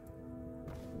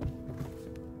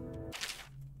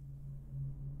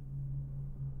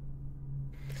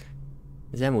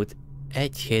 Az elmúlt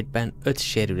egy hétben 5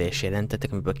 sérülés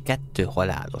jelentettek, amiből 2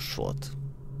 halálos volt.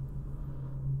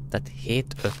 Tehát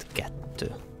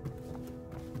 7-5-2.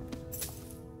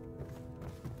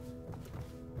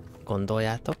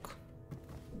 Gondoljátok?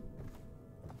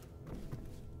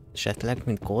 Esetleg,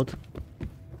 mint kód?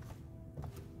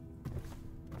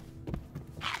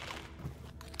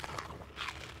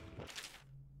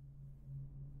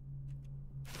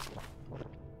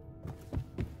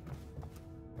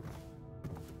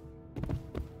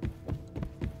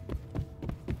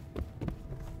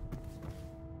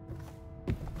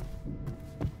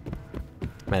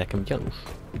 Mert nekem gyanús.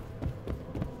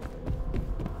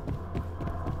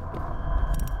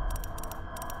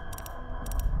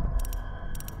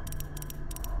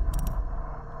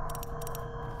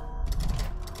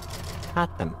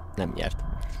 Hát nem nyert.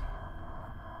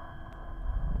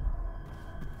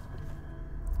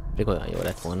 Még olyan jó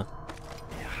lett volna.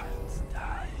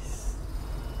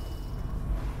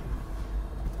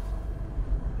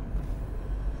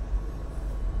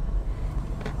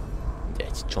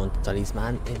 Egy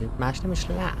csonttalizmán, én más nem is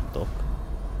látok.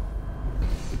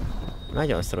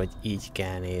 Nagyon szar, hogy így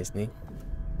kell nézni.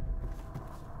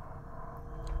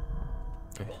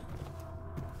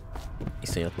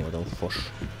 Iszonyat módon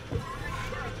fos.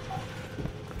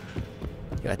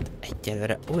 Jó, hát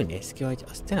egyelőre úgy néz ki, hogy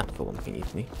azt én nem fogom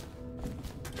kinyitni.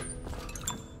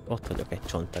 Ott hagyok egy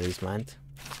csonttalizmánt.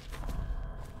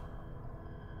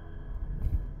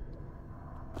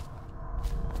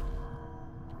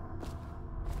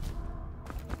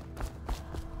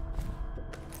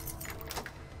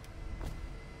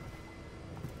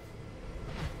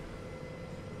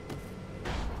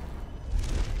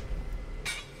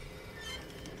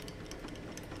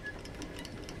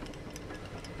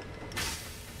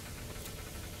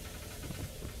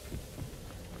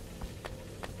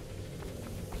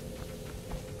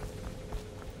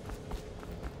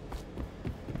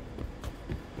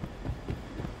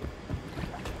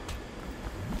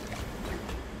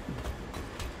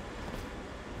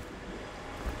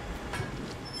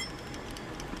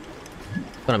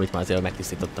 Valamit már azért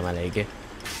megtisztítottam eléggé.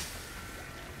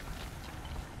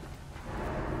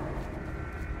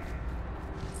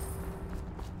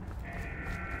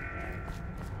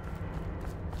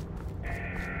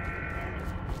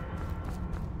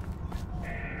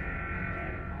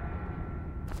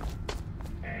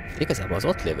 Igazából az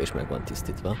ott lévő is meg van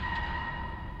tisztítva.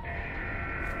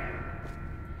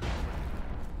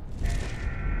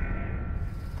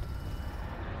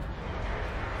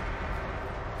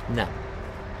 Nem.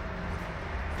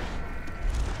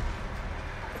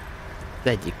 Az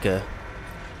egyik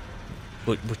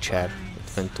butcher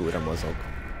fönt túlra mozog.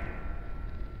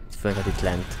 Főleg itt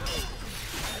lent.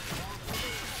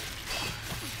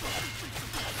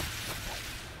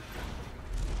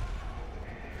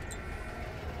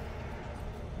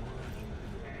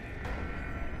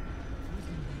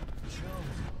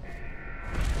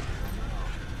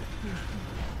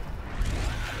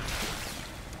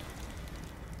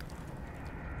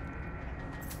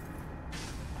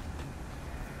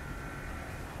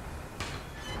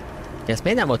 Ezt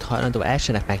miért nem volt hajlandó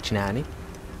elsőnek megcsinálni?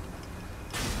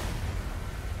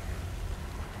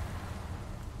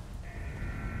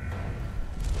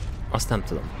 Azt nem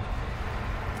tudom.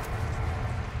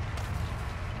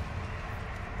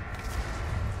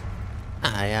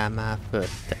 Álljál már föl,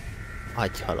 te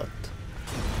agyhalott.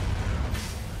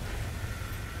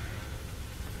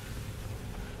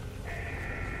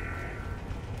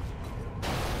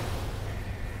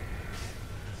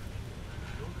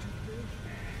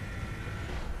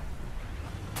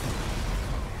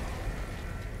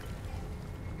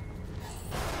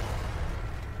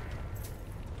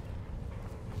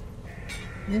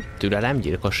 Türelem,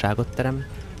 gyilkosságot terem.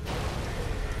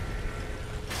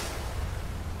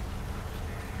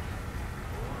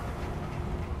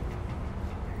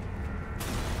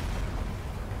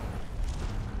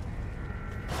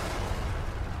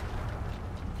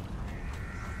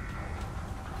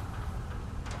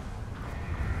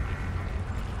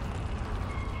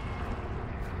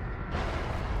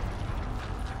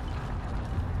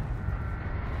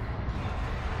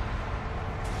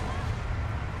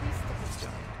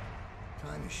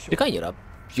 Még annyira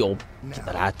jobb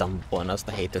kitaláltam volna azt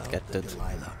a 7-5-2-t.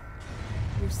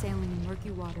 You're sailing in murky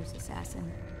waters,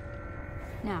 assassin.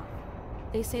 Now,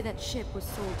 they say that ship was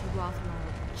sold to Rothwell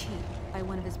cheap by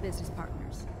one of his business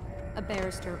partners, a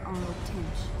barrister Arnold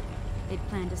Tinch. They'd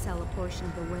planned to sell a portion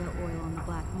of the whale oil on the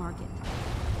black market.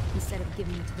 instead of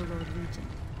giving it to the Lord Regent.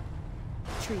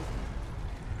 Treason.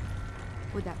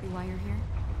 Would that be why you're here?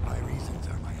 My reasons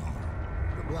are my own.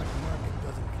 The black market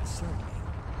doesn't concern me.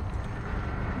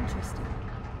 Interesting.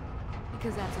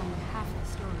 Because that's only half the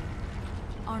story.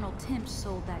 Arnold Timsh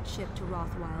sold that ship to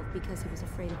Rothwild because he was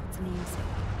afraid of its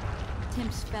namesake.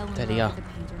 Timsh fell in love with a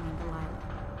painter named Delilah.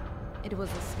 It was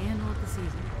a scandal of the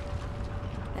season.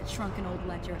 That shrunken old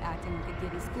lecher acting like a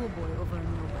giddy schoolboy over a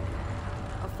nobody.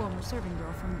 A former serving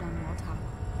girl from Dunwall Tower.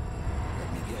 Let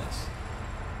me guess.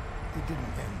 It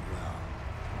didn't end well.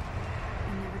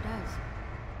 It never does.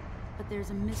 But there's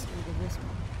a mystery to this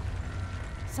one.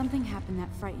 Something happened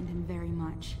that frightened him very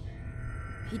much.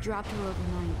 He dropped her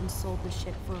overnight and sold the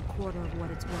ship for a quarter of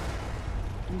what it's worth.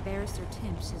 And Barrister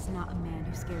Timsh is not a man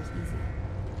who scares easy.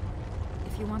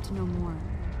 If you want to know more,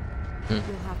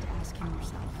 you'll have to ask him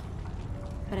yourself.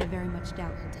 But I very much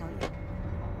doubt he'll tell you.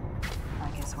 I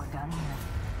guess we're done here.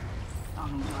 I'll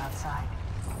meet you outside.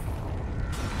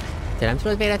 Te nem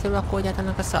tudod véletlenül akkor, hogy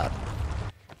annak a szar?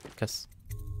 Kösz.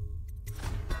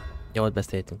 Jó, ott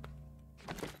beszéltünk.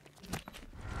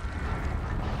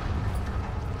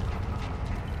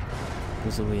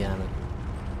 Húzóljál meg.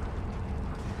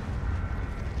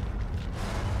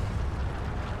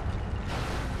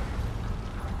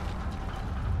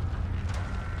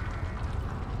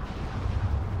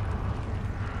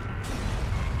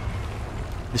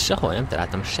 De sehol nem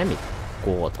találtam semmi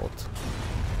kódot.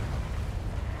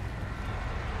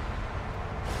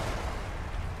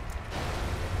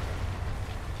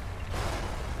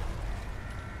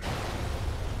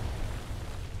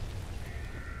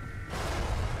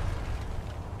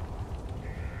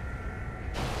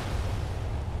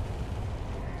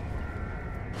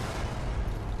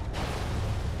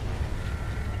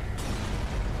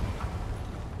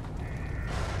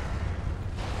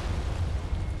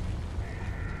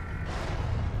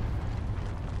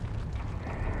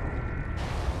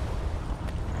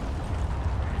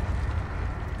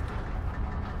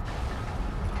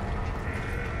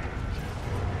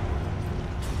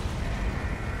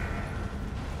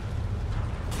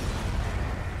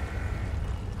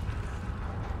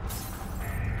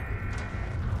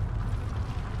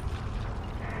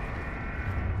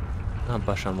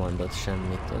 Abba sem mondott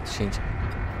semmit, ott sincs.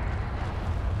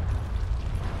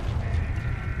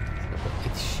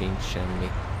 Itt sincs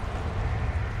semmi.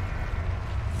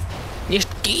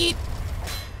 Nyisd ki!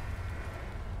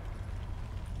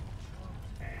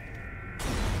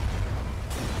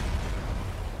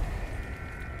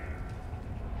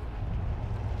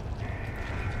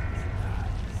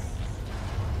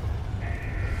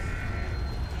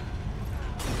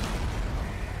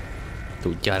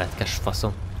 Tudja a retkes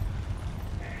faszom.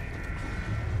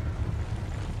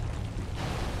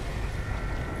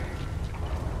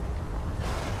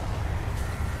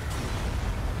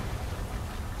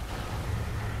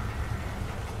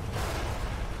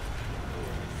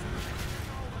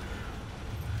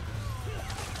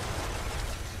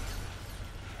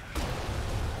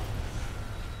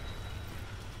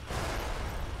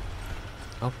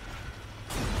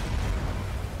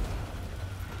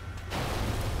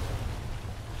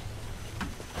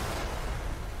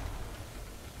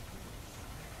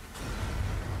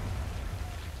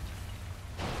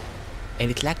 Én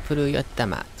itt legfölül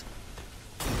jöttem át.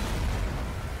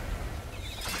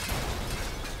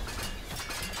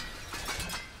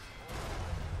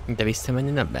 De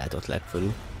visszamenni nem lehet ott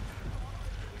legfölül.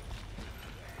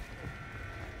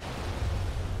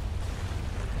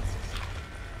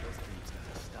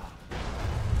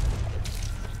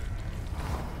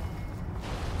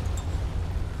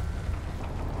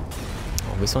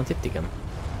 Viszont itt igen.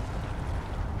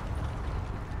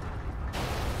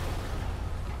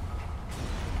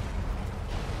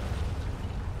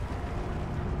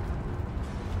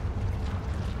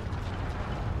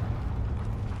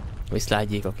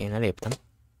 Viszlágyékok, én eléptem.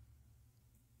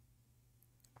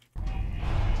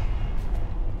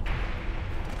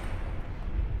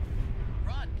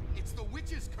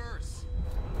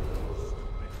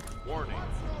 Warning,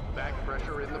 back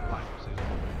pressure in the pipes is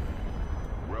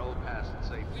well past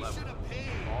safe level.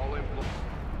 All employees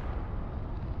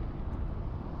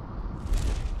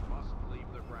must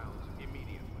leave the grounds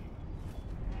immediately.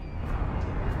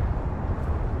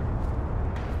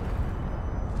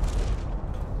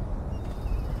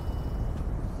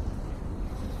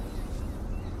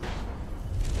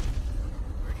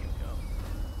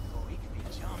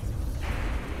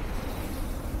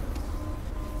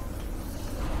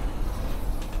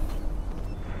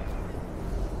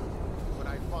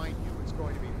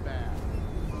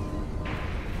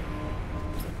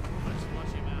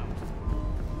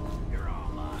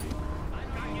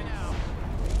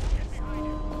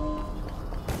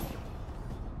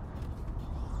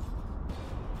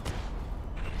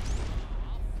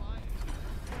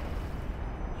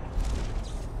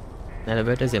 Ne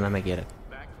lövöldözzél, már megérek.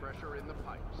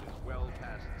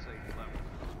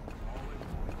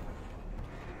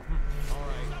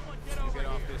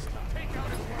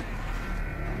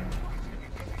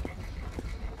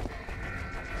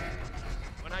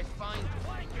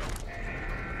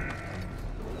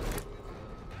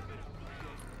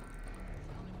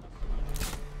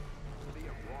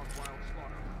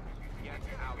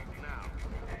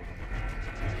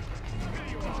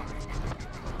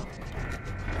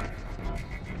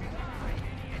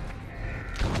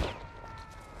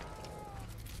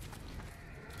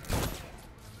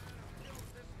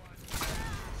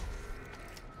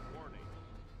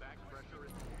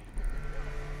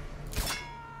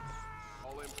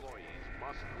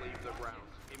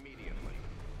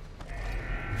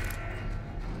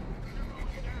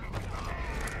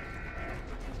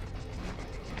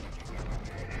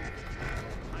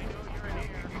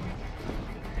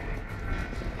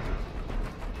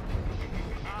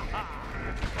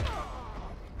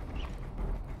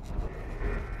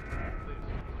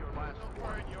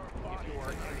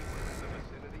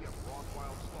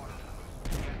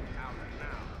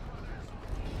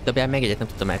 Dobjál meg egyet, nem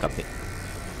tudtam elkapni.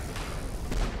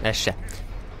 Ez se.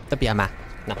 Dobjál már.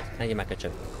 Na, menjél már,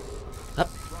 köcsög. Hopp.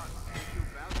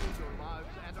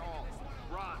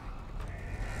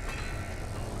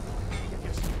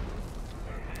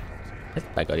 Ez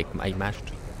megalik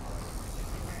egymást.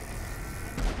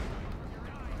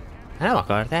 Nem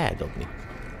akart eldobni.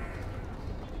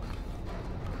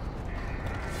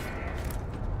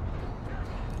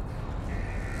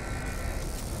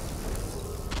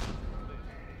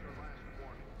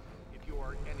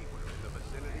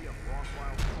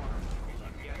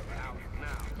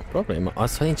 A probléma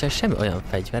az, hogy nincsen semmi olyan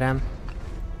fegyverem.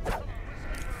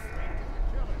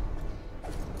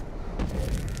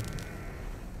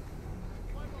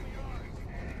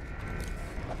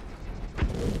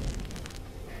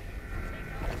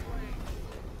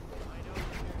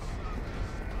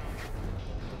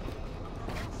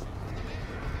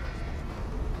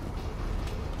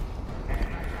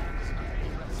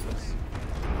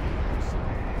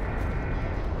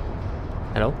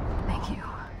 Hello? Thank you.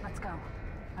 Let's go.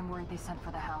 I'm worried they sent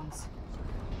for the hounds.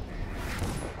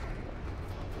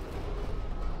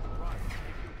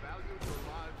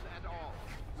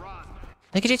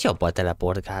 Egy kicsit jobban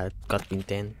teleportálgat,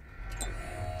 mint én.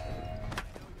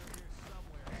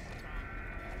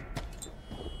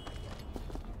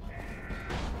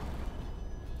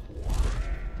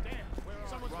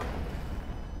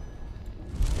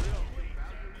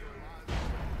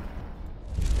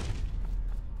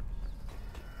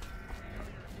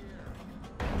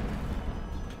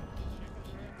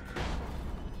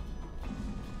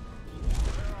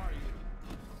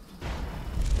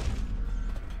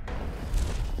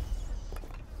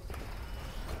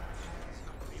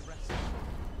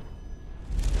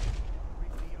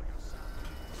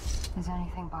 Is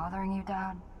anything bothering you,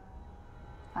 Dad?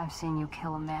 I've seen you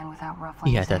kill a man without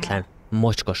ruffling his Hihetetlen,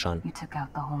 mocskosan, You took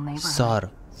out the whole neighborhood.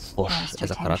 szarfos ez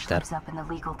a karakter. Up in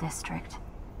the legal district.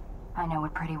 I know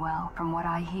it pretty well. From what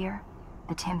I hear,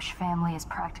 the Timsh family is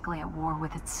practically at war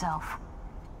with itself.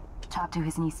 Talk to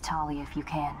his niece Talia if you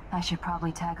can. I should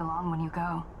probably tag along when you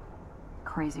go.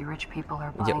 Crazy rich people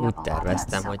are buying up a lot of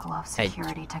that Sokolov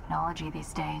security technology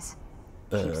these days.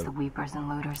 Keeps the weepers and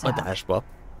looters out. Adásba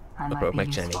akarok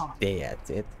megcsinálni egy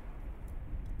DLC-t.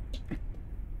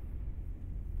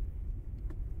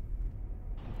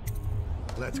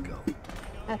 Let's go.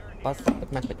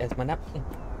 Basszatok meg, hogy ez már nem...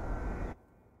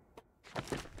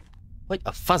 Hogy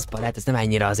a faszba lehet, ez nem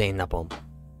ennyire az én napom.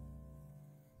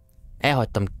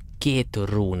 Elhagytam 2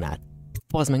 rúnát.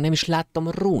 Az meg nem is láttam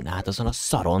rúnát azon a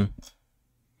szaron.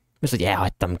 Mi az, hogy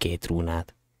elhagytam 2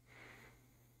 rúnát?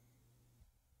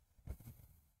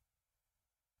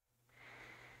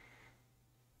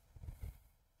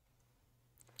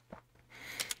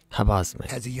 Ha bazd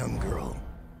meg. As a young girl,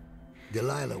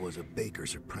 Delilah was a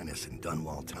baker's apprentice in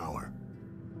Dunwall Tower.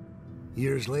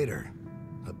 Years later,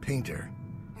 a painter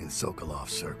in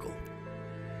Sokolov's circle.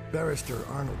 Barrister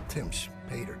Arnold Timsh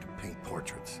paid her to paint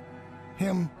portraits.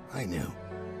 Him, I knew.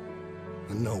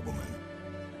 A nobleman,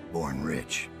 born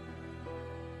rich.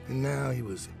 And now he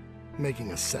was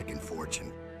making a second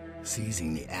fortune,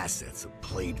 seizing the assets of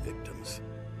plague victims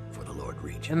for the Lord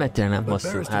Regent. Nem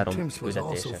hosszú, 3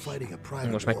 küldetéses.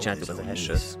 Most megcsináltuk az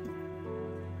elsőt.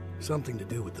 Something to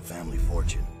do with the family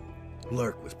fortune.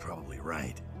 Lurk was probably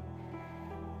right.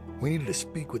 We needed to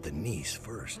speak with the niece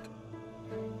first.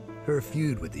 Her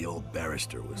feud with the old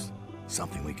barrister was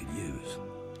something we could use.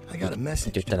 I got a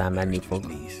message to the barrister's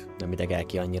niece. Nem idegel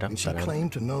ki annyira, and she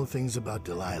claimed to know things about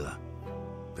Delilah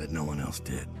that no one else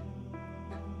did.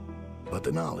 But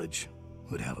the knowledge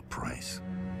would have a price.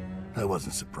 I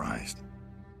wasn't surprised.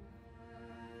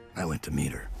 I went to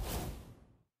meet her.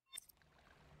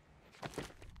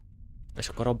 És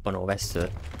akkor robbanó vesző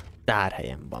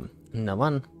tárhelyen van. Na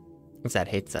van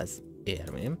 1700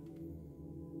 érmém.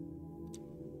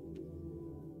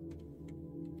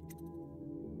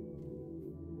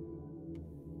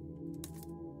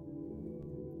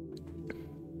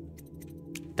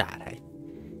 Tárhely.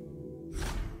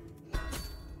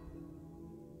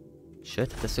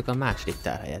 Sőt, tesszük a második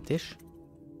tárhelyet is.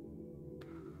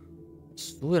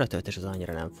 Az újratöltés az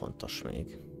annyira nem fontos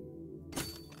még.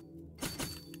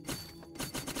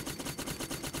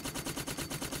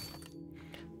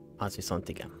 Az viszont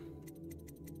igen.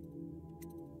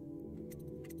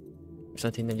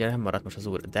 Viszont innen ugye nem maradt most az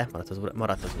újra, de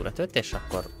maradt az újratöltés,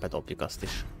 akkor bedobjuk azt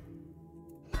is.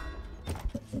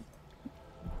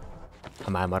 Ha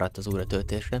már maradt az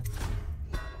újratöltésre.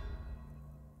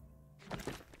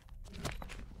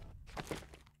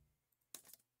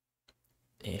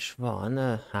 És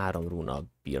van 3 rúna a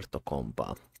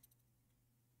birtokomba.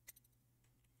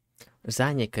 Az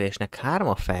árnyékelésnek 3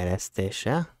 a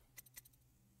fejlesztése.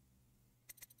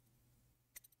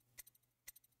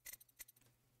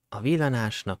 A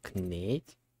villanásnak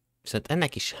 4, viszont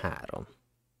ennek is 3.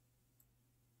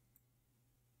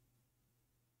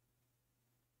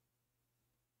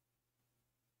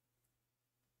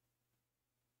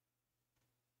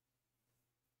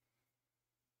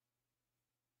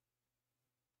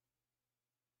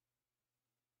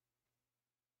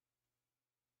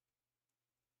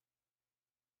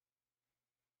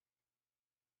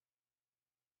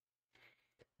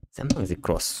 Ez nem hangzik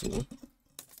rosszul.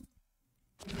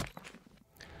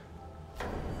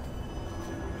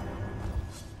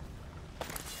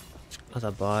 Az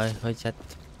a baj, hogy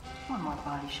hát... One more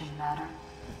body shouldn't matter,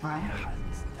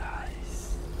 right?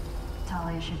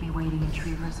 Talia should be waiting in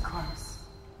Trevor's close.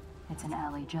 It's an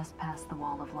alley just past the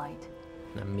wall of light.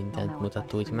 Nem mindent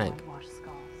mutat úgy meg.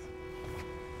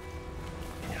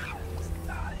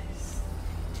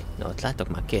 Na, ott látok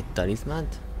már 2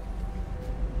 talizmánt.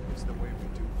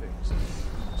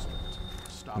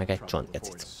 Meg egy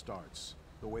csontgecit.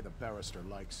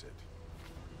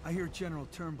 I hear General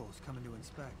Turnbull's coming to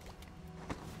inspect.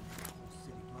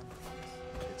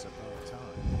 It's about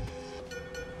time.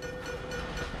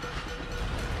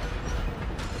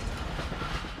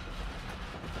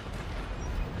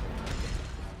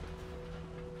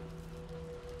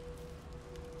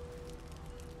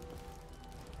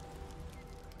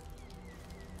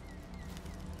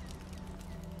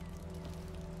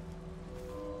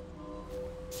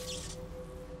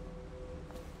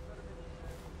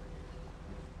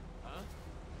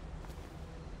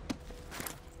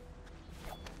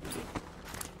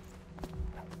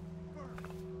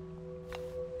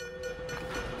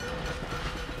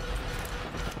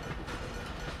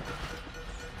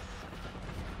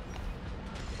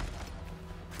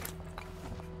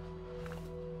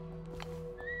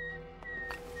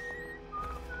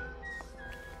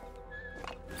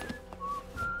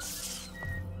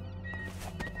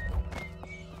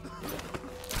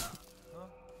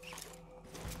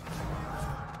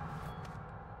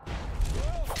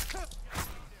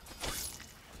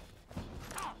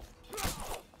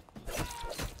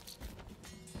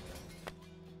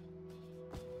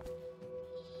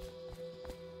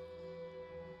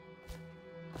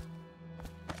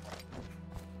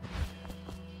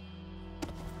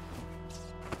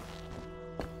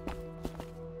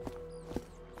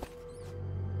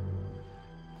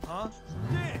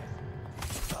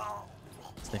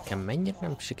 Ez nekem mennyire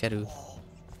nem sikerül?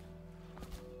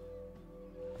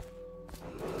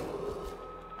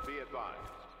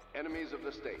 Enemies of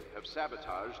the state have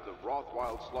sabotaged the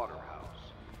Rothwild slaughterhouse,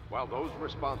 while those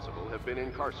responsible have been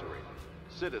incarcerated.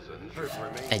 Citizens should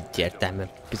remain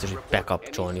Egyértelműen biztos, hogy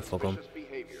bekapcsolni fogom.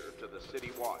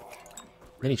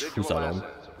 Nem is húzalom.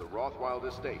 The Rothwild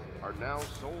estate are now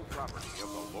sole property of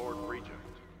the Lord Regent.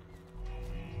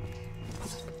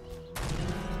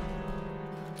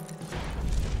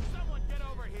 Someone get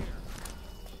over here.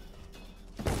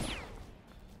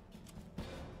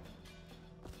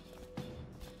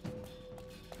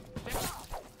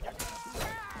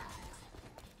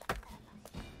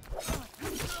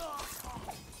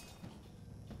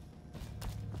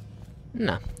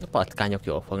 Na, a patkányok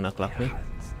jól fognak lakni.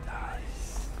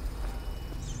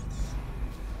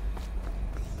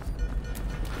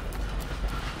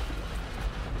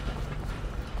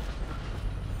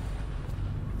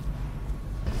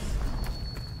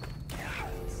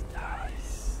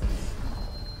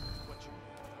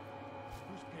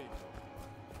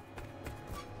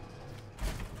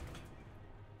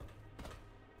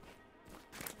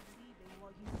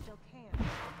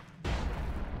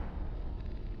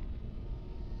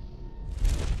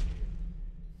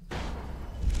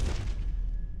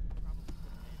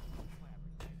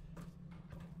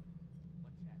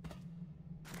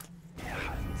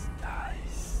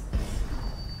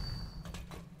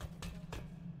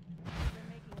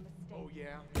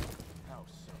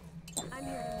 I'm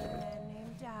here to meet a man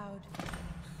named Dowd.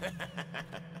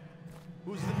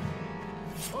 Who's the...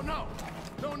 Oh no!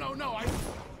 No, no, no! I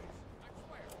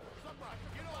swear! Sunrise,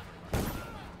 get off!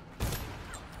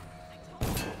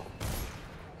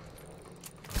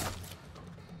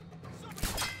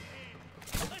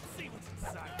 Let's see what's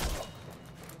inside.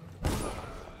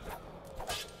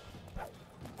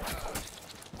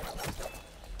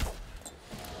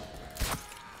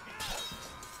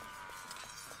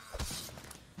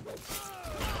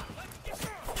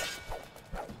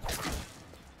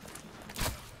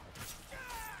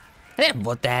 Nem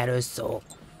volt erről szó.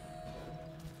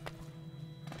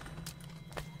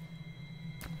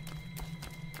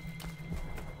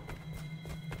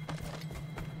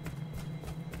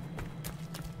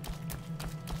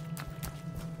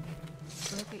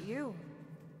 Look at you,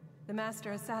 the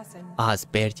master assassin. Az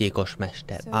bérgyilkos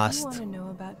mester, azt. So you want to know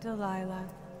about Delilah?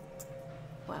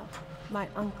 Well, my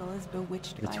uncle is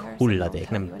bewitched by Egy her. hulladék,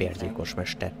 nem bérgyilkos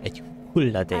mester. Egy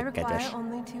hulladék, kedves. I require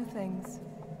only two things.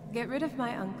 Get rid of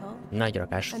my uncle. Nagy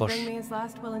rakás And fos. bring me his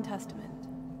last will and testament.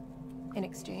 In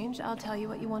exchange, I'll tell you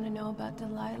what you want to know about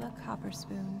Delilah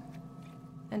Copperspoon.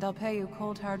 And I'll pay you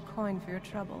cold hard coin for your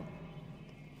trouble.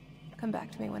 Come back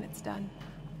to me when it's done.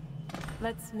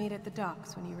 Let's meet at the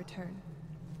docks when you return.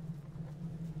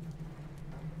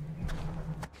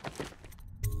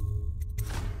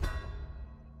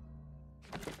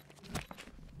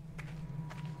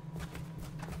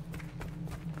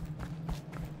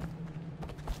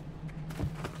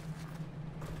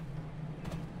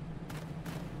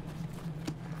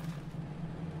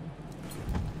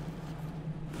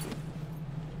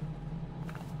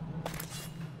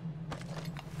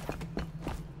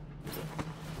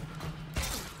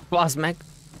 Bazd meg!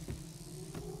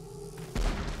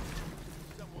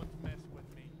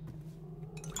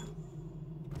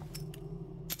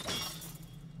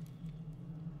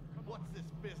 What's this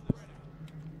business?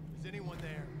 Is anyone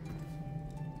there?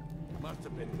 Must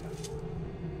have been.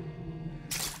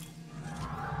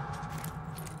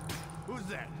 Who's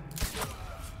that?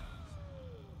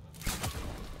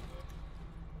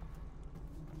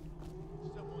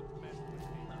 Someone's messing with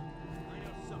me. I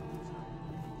know something's up.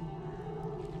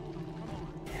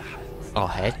 A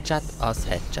headshot, az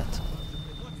headshot.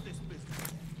 What's this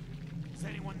business? Is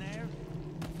anyone there?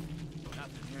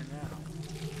 Nothing here now.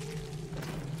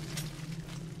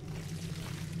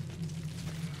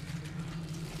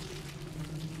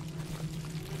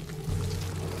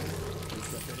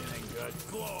 Looks like it ain't good.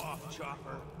 Blow off,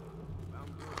 chopper.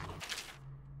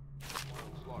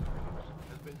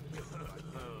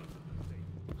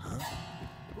 Huh?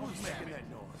 Who's making that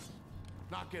noise?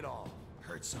 Knock it off.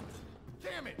 Heard something.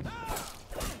 Damn it!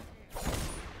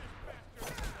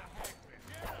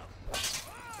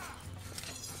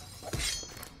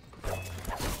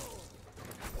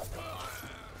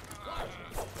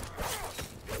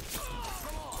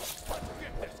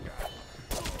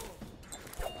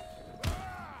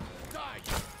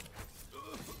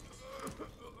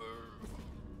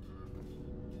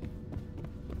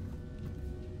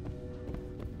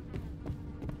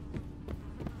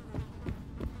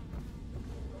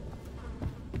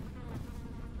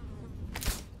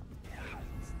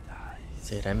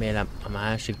 Remélem a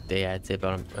másik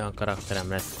DLC-ben olyan karakterem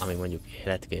lesz, ami mondjuk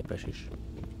életképes is.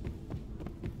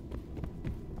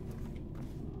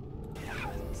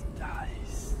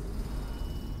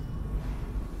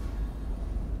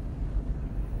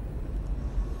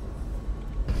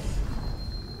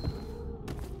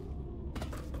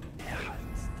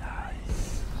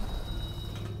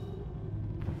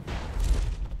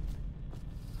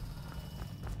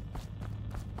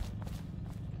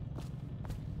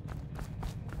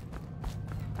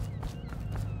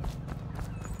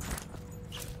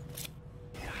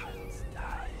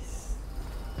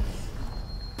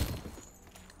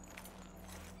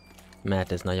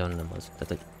 Mert ez nagyon nem az. Tehát,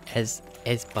 hogy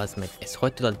ez bazd meg, ez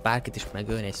hogy tudod bárkit is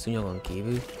megölni egy szúnyogon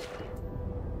kívül?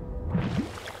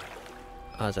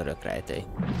 Az örök rejtély.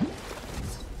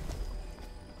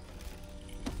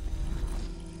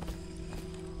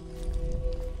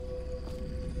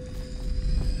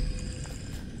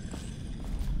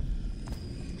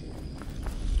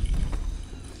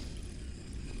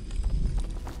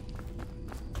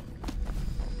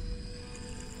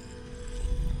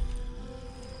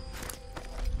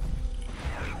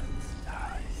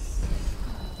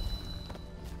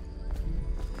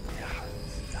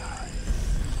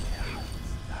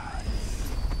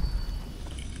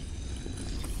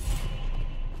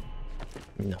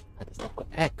 Na, hát ezt akkor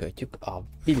elköltjük a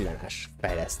villanás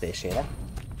fejlesztésére.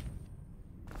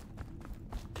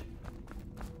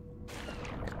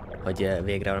 hogy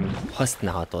végre valami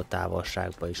használható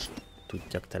távolságba is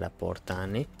tudjak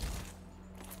teleportálni.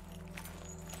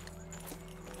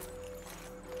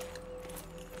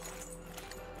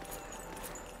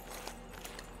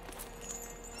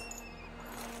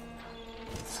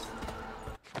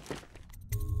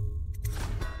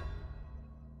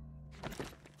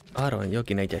 Arra van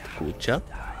Joginek egy kulcsa.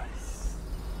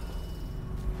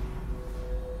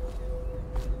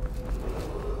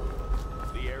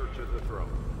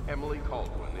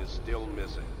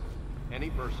 Any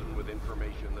person with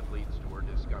information that leads to her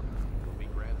discovery will be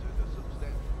granted a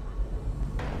substantial.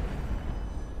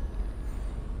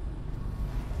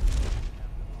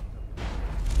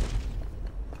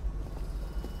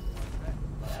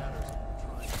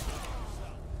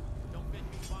 Don't make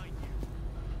me find you.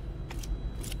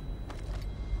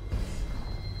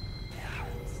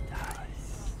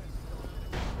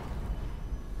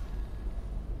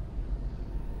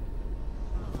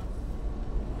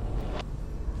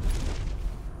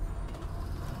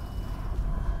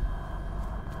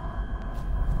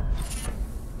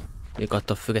 Még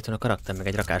attól függetlenül a karakter meg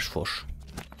egy rakás fos.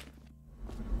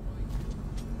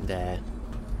 De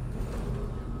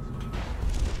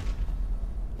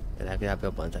legalább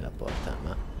jobban teleportál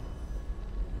már.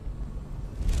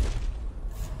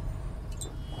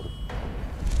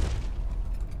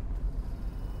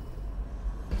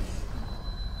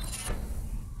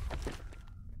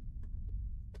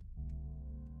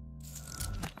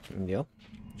 Jó.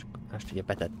 Csak most ugye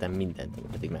betettem mindent,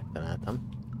 amit pedig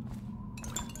megtaláltam.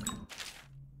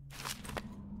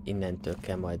 Innentől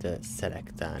kell majd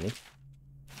szelektálni.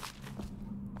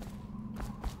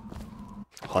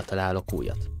 Ha találok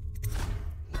újat.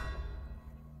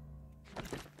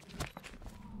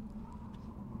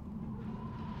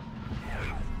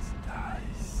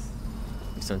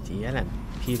 Viszont jelen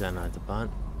pillanatban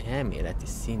elméleti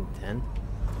szinten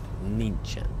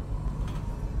nincsen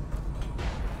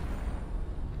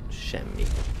semmi.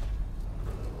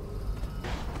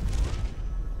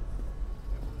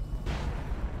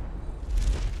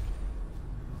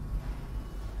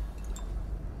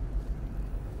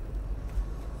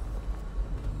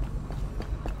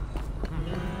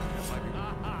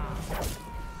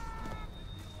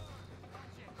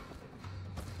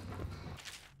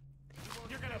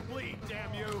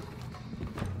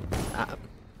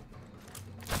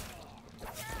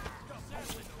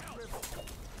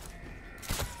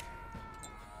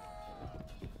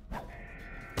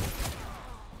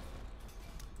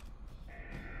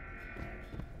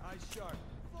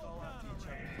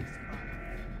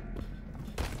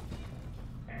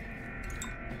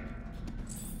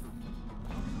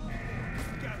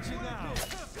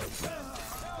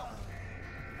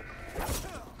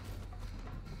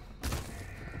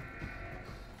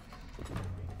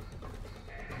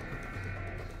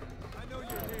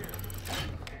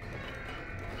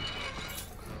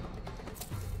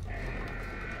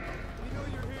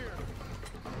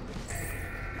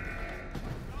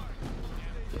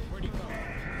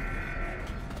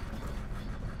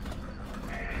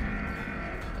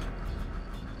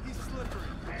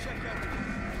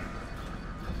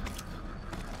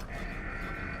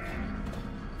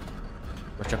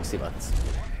 Csak szivatsz.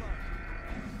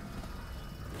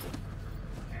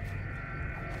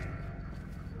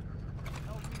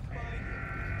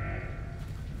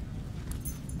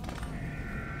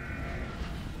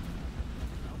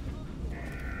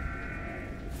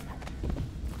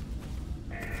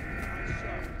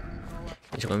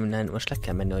 És akkor most le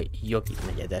kell menni a jogi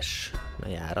negyedes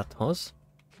járathoz.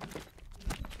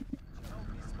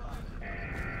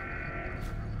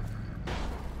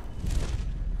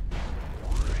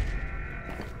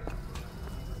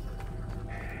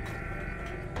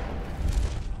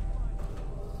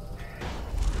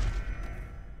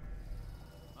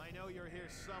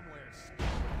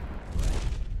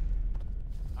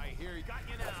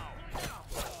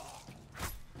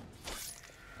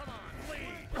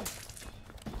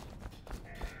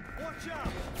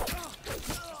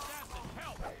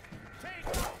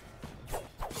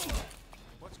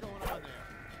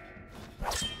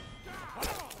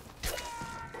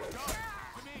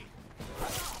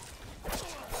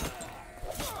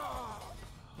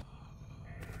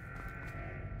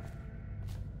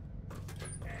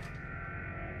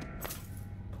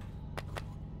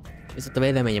 Viszont a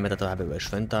véleményemet a továbbiakban is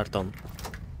fenntartom.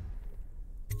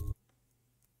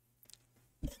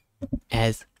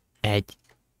 Ez egy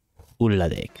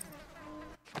hulladék.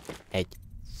 Egy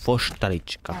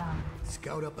fostalicska.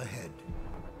 Scout up ahead.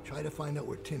 Try to find out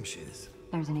where Timsh is.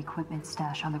 There's an equipment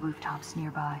stash on the rooftops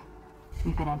nearby.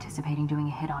 We've been anticipating doing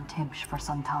a hit on Timsh for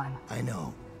some time. I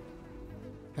know.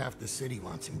 Half the city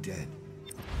wants him dead.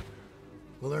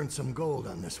 We'll earn some gold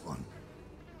on this one.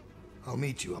 I'll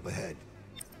meet you up ahead.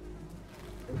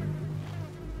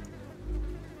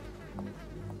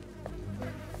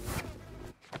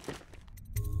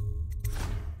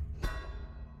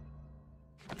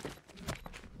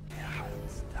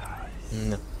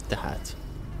 Na, tehát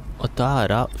ott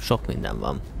arra sok minden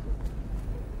van.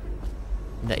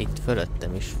 De itt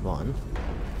fölöttem is van.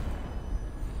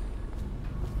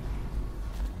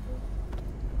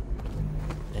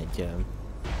 Egy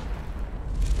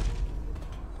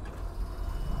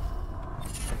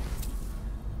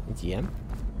ilyen.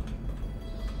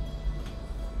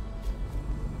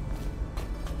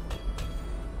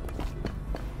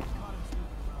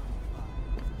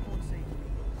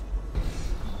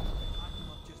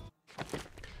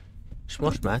 És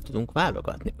most már tudunk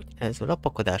válogatni, hogy ez a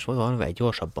lapakodás van, vagy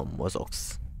gyorsabban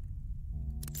mozogsz.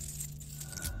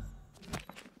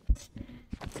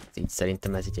 Így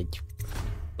szerintem ez így egy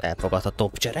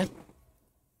elfogadható csere.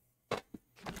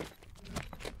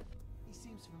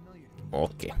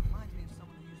 Oké.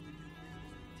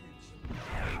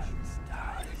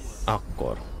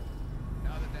 Akkor.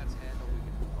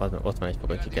 Ott van egy fog,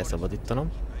 hogy ki kell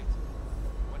szabadítanom.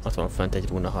 Ott van fönt egy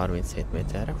rúna 37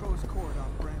 méterre.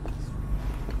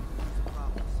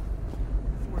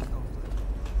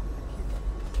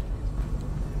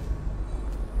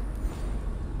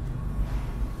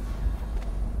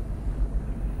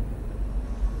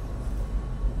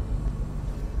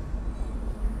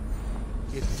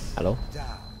 Hello?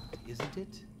 Isn't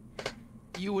it?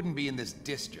 You wouldn't be in this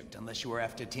district unless you were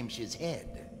after Timsh's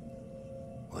head.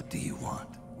 What do you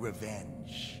want?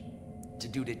 Revenge. To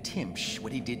do to Timsh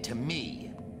what he did to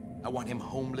me. I want him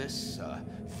homeless, a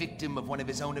victim of one of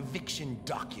his own eviction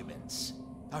documents.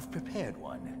 I've prepared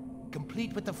one,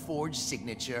 complete with the forged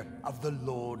signature of the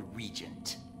Lord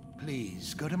Regent.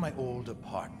 Please, go to my old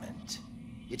apartment.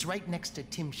 It's right next to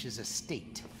Timsh's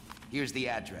estate. Here's the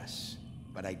address,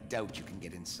 but I doubt you can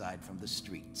get inside from the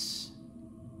streets.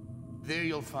 There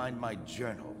you'll find my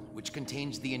journal, which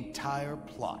contains the entire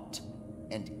plot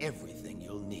and everything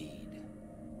you'll need.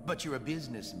 But you're a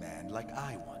businessman like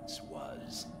I once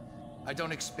was. I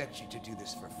don't expect you to do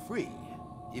this for free.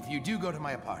 If you do go to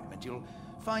my apartment, you'll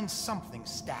find something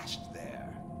stashed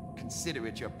there. Consider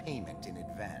it your payment in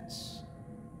advance.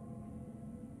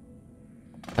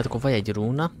 Hát akkor vagy egy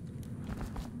rúna.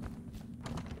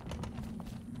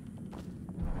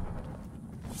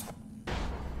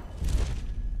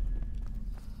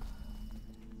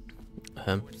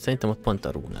 Szerintem ott pont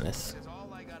a rúna lesz.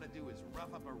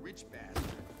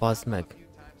 Bazd meg!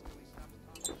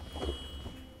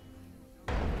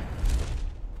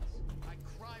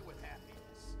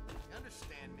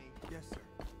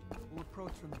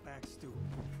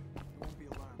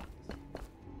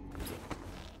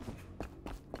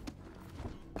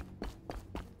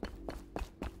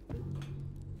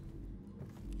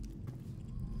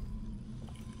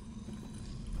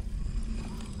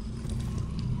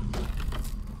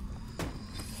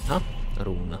 Ha,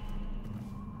 rúna.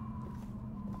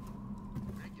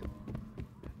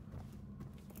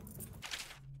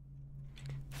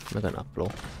 Meg a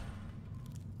napló.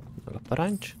 Meg a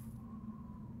parancs.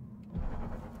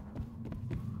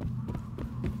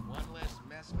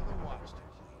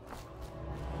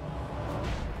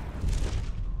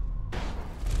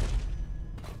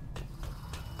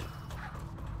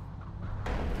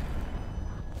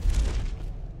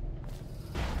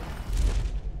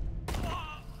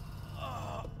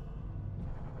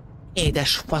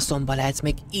 Édes faszomba lehetsz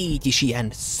még így is ilyen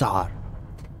szar.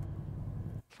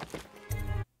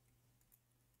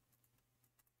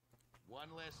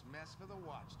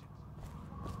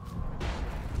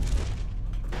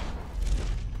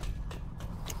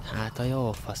 Hát a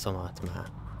jó faszomat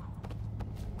már.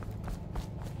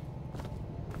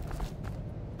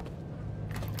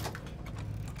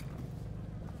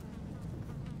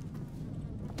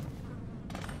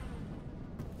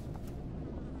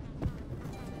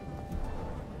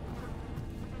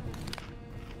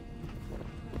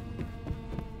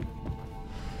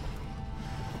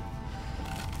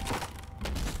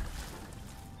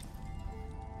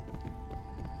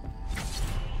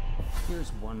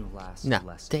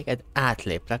 Na, téged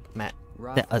átléplek, mert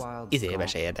te az izébe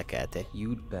se érdekeltél.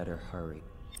 You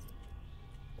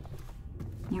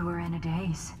were in a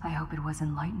daze. I hope it was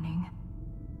enlightening.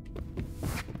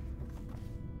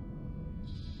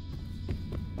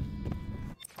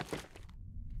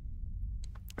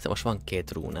 Szóval most van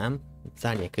 2 rúnám,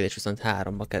 szárnyékelés viszont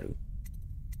 3-ba kerül.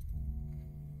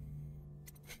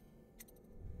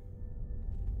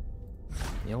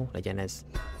 Jó, legyen ez.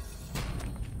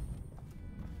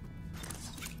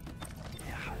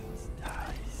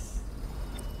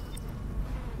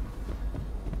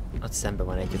 Ott szemben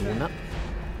van egy rúna.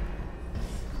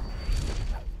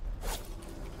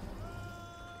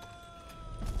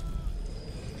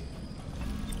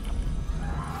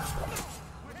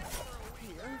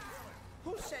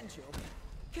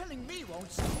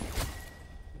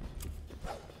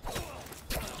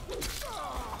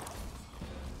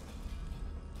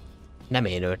 Nem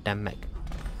én öltem meg.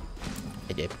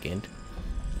 Egyébként.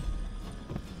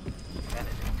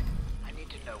 I need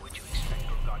to know what you expect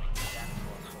regarding the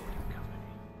Dunwall holding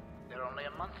company. They're only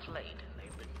a month late and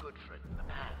they've been good for it in the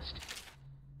past.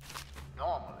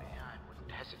 Normally, I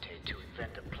wouldn't hesitate to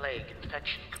invent a plague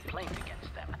infection complaint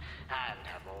against them and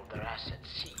have all their assets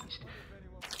seized.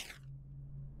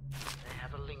 They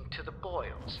have a link to the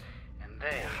Boyles, and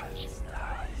they are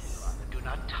on the do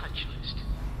not touch list.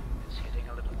 It's hitting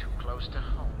a little too close to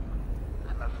home.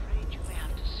 I'm afraid you may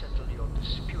have to settle your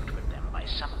dispute with them by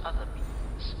some other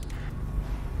means.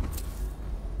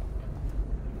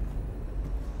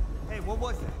 Hey, what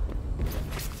was that?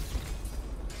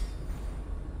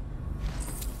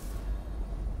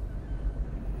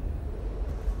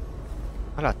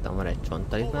 Alattam van egy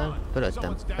csontalizmán,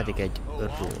 fölöttem pedig egy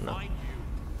rúna.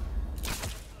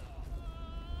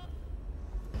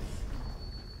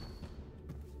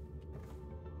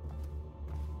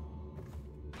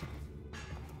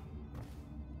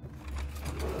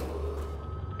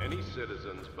 Any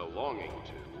citizens belonging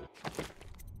to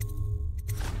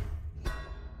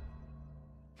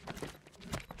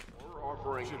or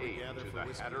offering aid to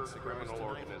the Hatter criminal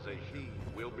organization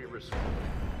will be responsible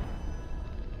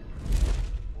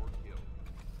or killed.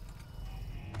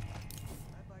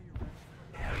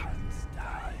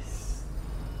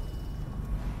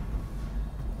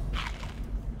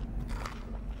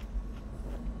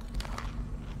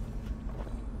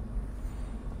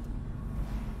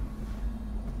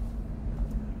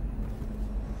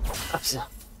 Abszolút.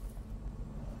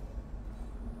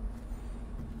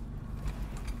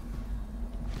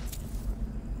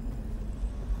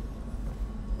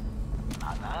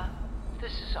 Mother,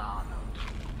 this is Arnold.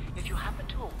 If you happen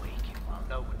to awaken while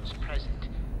no one is present,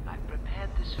 I've prepared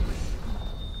this for you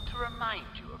to remind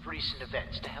you of recent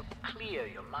events to help clear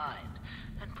your mind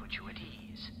and put you at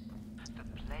ease. The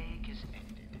plague is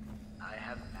ended. I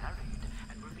have married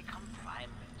and will become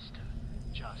Prime Minister,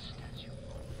 just as you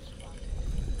always wanted.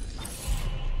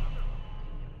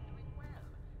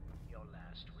 Your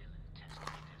last will and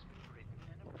testament has been written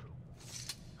and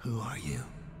approved. Who are you?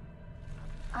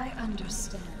 I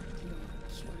understand your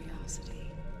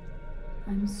curiosity.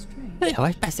 I'm strange. Néha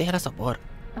vagy beszél a szobor.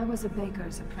 I was a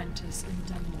baker's apprentice in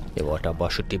Dunwall. Mi volt abban a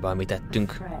sütiben, amit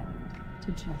tettünk? Friend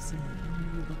to Jessie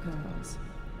and the other girls.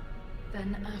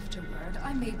 Then afterward,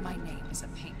 I made my name as a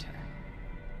painter.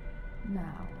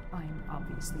 Now, I'm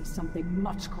obviously something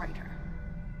much greater.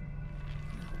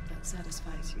 I hope that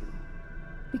satisfies you.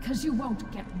 Because you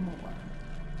won't get more.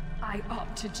 I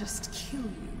ought to just kill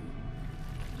you.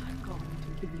 I'm going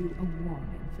to give you a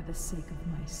warning for the sake of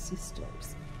my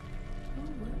sisters, who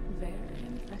were very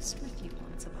impressed with you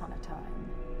once upon a time.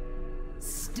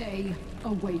 Stay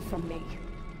away from me.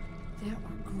 There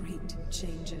are great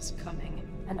changes coming,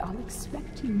 and I'll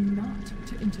expect you not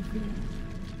to intervene.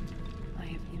 I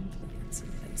have influence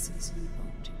in places you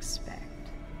won't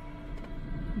expect.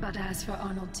 But as for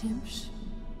Arnold Timsh,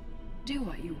 do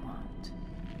what you want.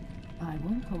 I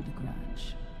won't hold a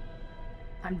grudge.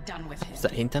 I'm done with him.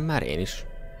 Szerintem már én is.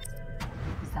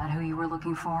 Is that who you were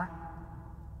looking for?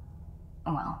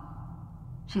 Well,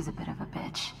 she's a bit of a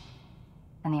bitch.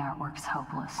 And the artwork's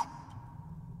hopeless.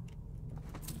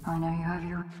 I know you have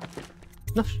your...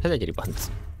 Nos, ez egy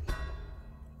ribanc.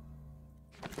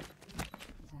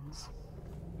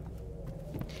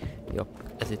 Jó,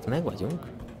 ez itt meg vagyunk.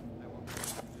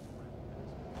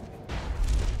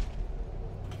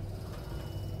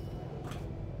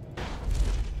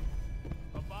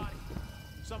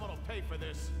 Someone will pay for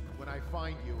this. When I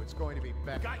find you, it's going to be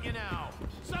back. Got you now.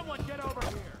 Someone get over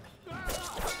here.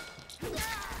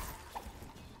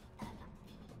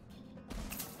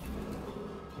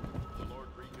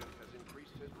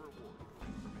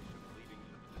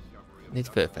 Itt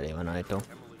fölfelé van ajtó.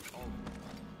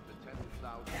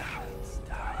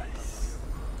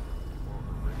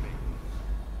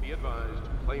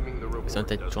 Viszont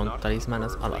egy csonttalizmán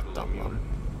az alattam van.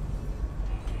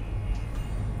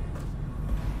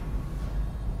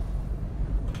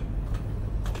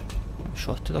 És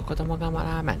ott tudok oda magam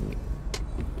alá menni.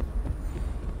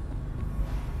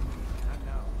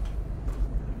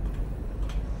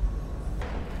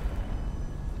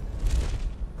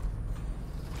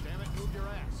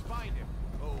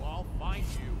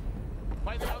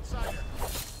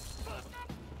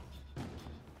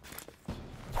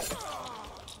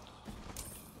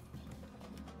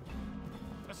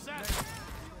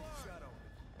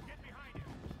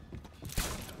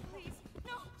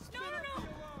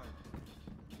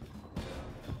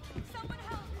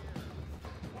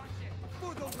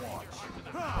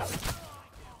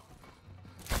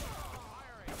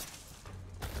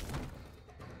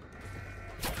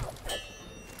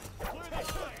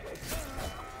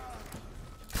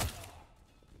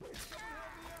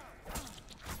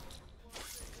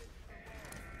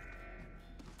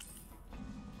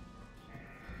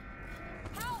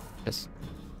 Ez.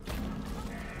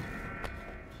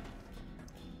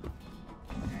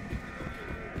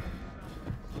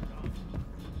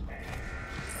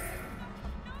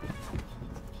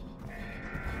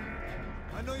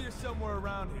 I know you're somewhere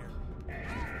around here.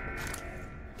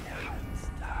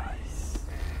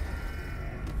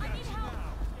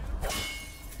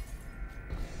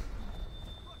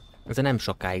 Ez nem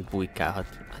sokáig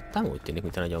bujkálhat. Hát nem úgy tűnik,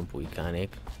 mintha nagyon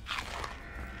bujkálnék.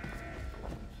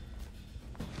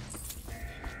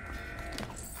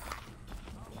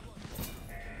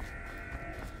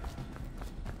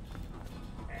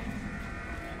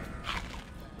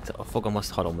 A fogam,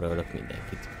 azt halomra ölök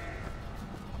mindenkit.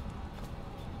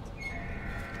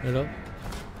 Hello.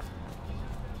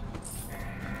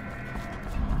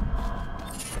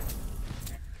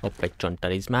 Hopp, egy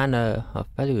csonttalizmán. Ha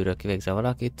felülről kivégzel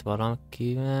valakit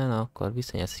valakivel, akkor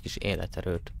viszonyítsz egy kis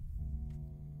életerőt.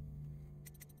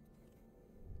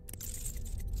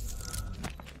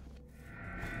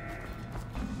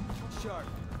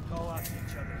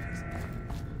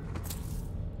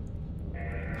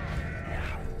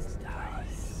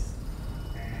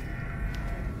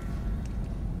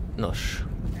 Nos.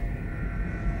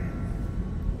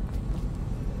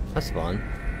 Az van.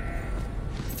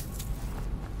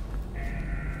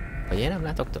 Vagy én nem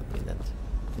látok több mindent.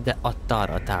 De ott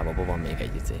arra a távolban van még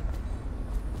egy izé.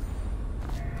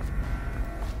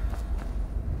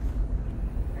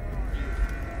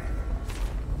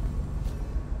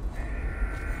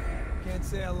 Can't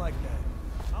say I like that.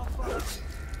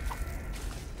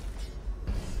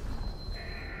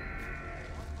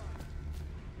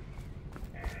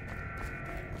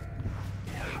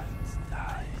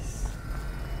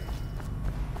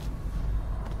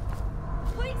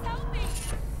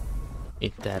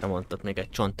 Itt erre mondtak még egy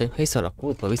csont, hiszen a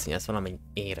kútból viszonyítsz valamennyi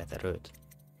életerőt.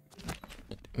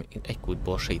 Egy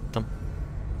kútból se ittam.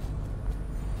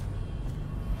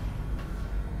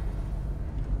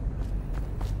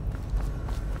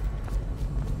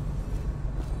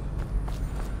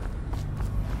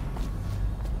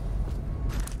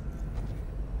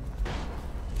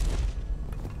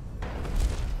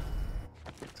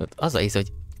 Szóval az a íz,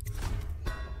 hogy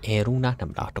én rúnát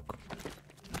nem látok.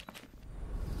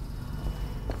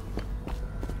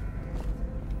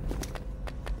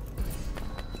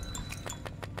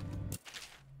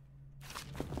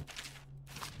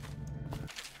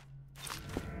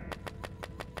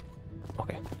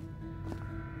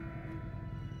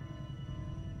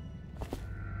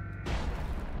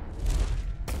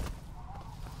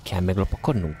 Kell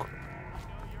meglopakodnunk?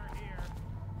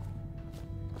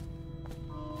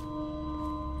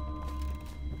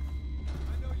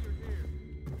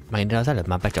 Már az előbb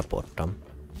már becsapottam.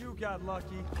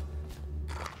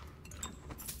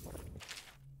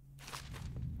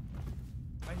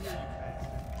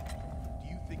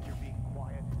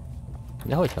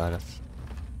 De hogy hallasz?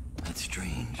 That's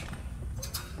strange.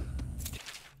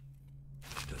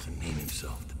 He doesn't name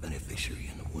himself the beneficiary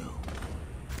in the will.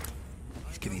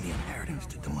 He's giving the inheritance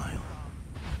to Dunwall.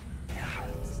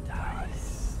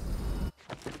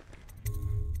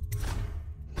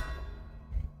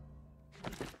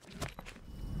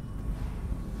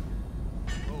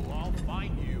 Oh, I'll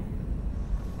find you.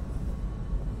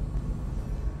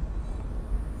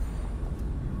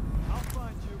 I'll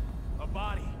find you. A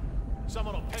body.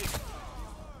 Someone will pay.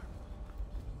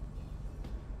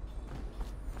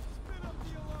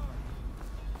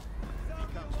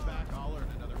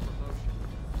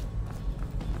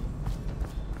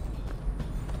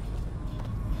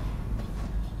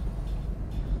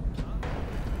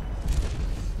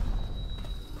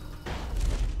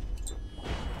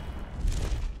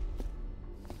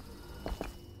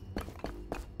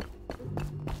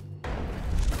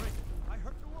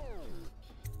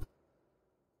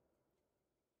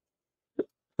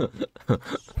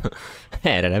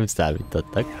 Erre nem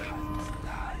számítottak. Be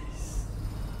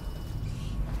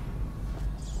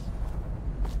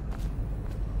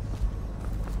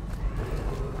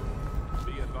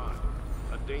advised,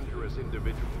 a dangerous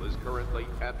individual is currently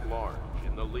at large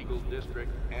in the legal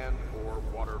district and or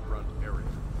waterfront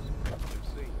areas. You've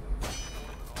seen.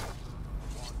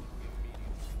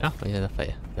 Ah, vagy ez a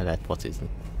feje. Le lehet focizni.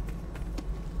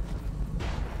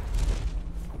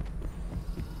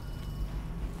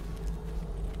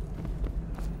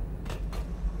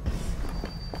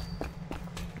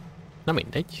 Na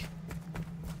mindegy.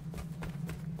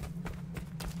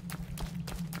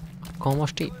 Akkor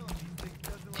most így...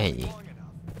 Ennyi.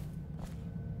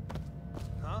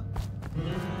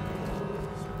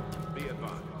 Be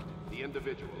advised, the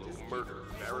individual who murdered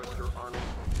Barrister Arnold.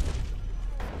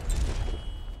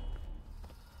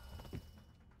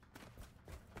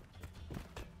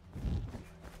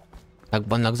 Meg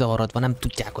vannak zavarodva, nem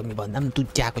tudják, hogy mi van, nem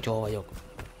tudják, hogy hol vagyok.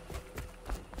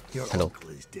 Your Hello.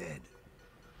 uncle is dead.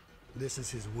 This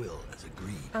is his will, as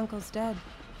agreed. Uncle's dead.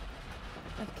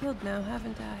 I've killed now,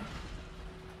 haven't I?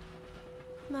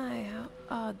 My, how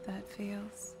odd that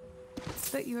feels.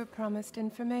 But you were promised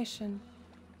information.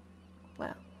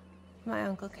 Well, my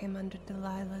uncle came under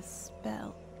Delilah's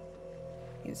spell.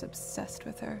 He was obsessed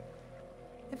with her.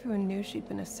 Everyone knew she'd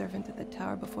been a servant at the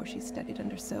tower before she studied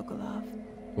under Sokolov.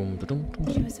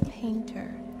 She was a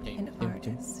painter, an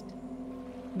artist.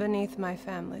 Beneath my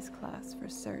family's class, for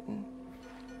certain.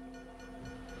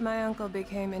 My uncle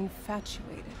became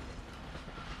infatuated.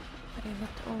 But he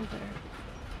looked older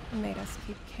and made us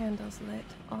keep candles lit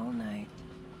all night.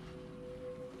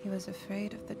 He was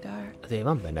afraid of the dark.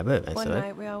 One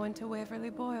night we all went to Waverly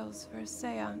Boyle's for a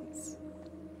seance.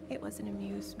 It was an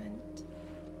amusement.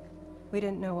 We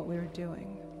didn't know what we were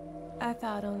doing. I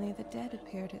thought only the dead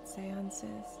appeared at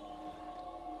seances.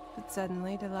 But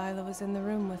suddenly Delilah was in the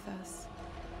room with us.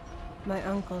 My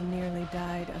uncle nearly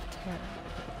died of terror.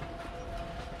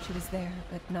 She was there,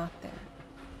 but not there.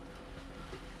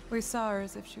 We saw her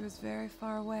as if she was very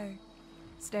far away,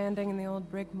 standing in the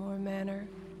old Brigmore Manor,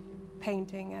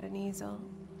 painting at an easel,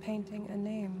 painting a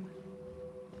name.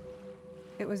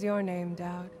 It was your name,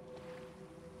 Dowd.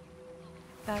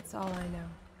 That's all I know.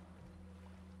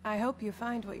 I hope you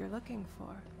find what you're looking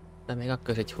for. De még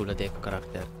akkor egy hulladék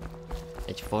karakter.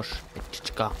 Egy fos, egy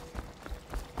csicska.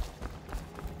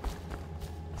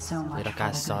 So much for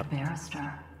the good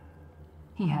barrister.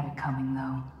 He had it coming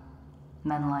though.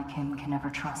 Men like him can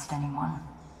never trust anyone.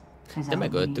 De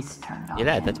megöltük. Ugye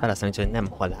lehetett válaszolni, hogy nem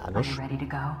halálos.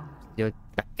 Hogy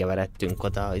megkeveredtünk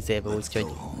oda az izébe, úgyhogy...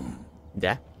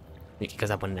 De... Még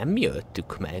igazából nem mi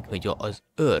öltük meg, hogy az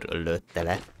őr lőtte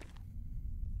le.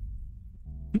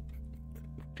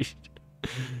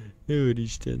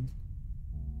 Úristen.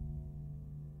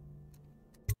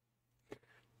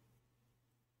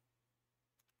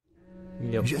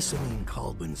 Jessamine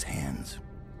Colbin's hands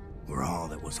were all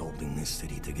that was holding this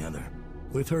city together.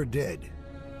 With her dead,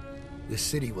 the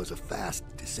city was a fast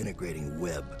disintegrating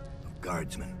web of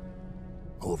guardsmen,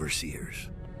 overseers,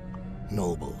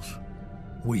 nobles,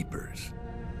 weepers.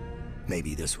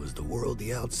 Maybe this was the world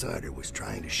the outsider was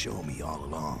trying to show me all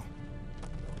along.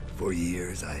 For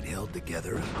years, I'd held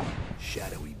together a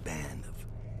shadowy band of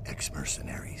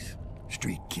ex-mercenaries,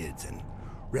 street kids, and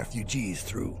refugees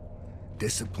through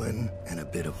discipline and a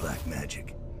bit of black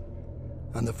magic.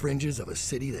 On the fringes of a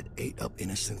city that ate up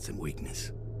innocence and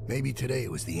weakness. Maybe today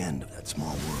was the end of that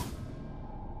small world.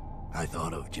 I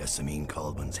thought of Jessamine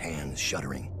Colbin's hands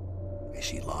shuddering as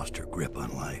she lost her grip on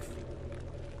life.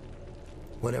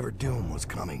 Whatever doom was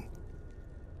coming,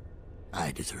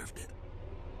 I deserved it.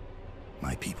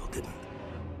 My people didn't.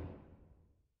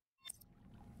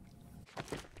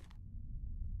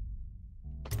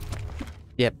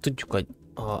 Yep, tudjuk, hogy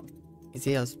a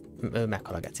izé az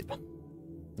meghal a gecibe.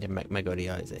 Ugye megöli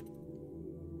a izé.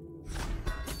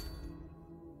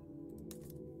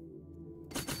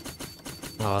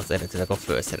 Az eredetileg a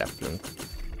főszereplőnk.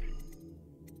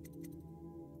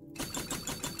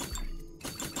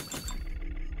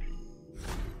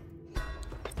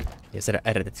 Az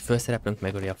eredeti főszereplőnk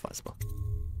megöli a faszba.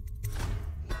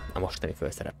 A mostani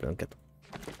főszereplőnket.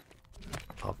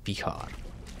 A vihar.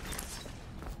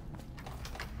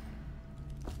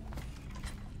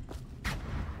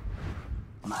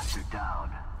 Master Dowd,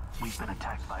 we've been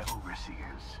attacked by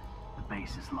overseers. The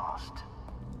base is lost.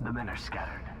 The men are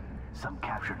scattered, some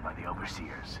captured by the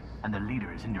overseers, and the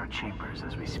leader is in your chambers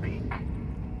as we speak.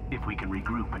 If we can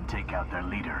regroup and take out their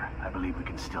leader, I believe we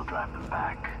can still drive them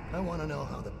back. I want to know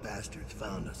how the bastards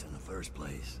found us in the first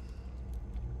place.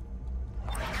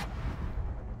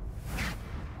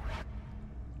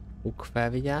 Hook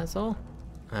felvigyázó.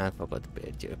 Elfogott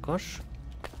bérgyilkos.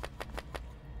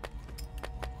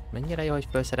 Mennyire jó, hogy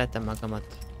felszereltem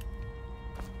magamat.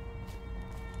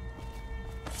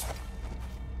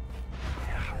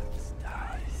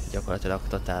 Gyakorlatilag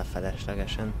totál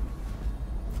feleslegesen.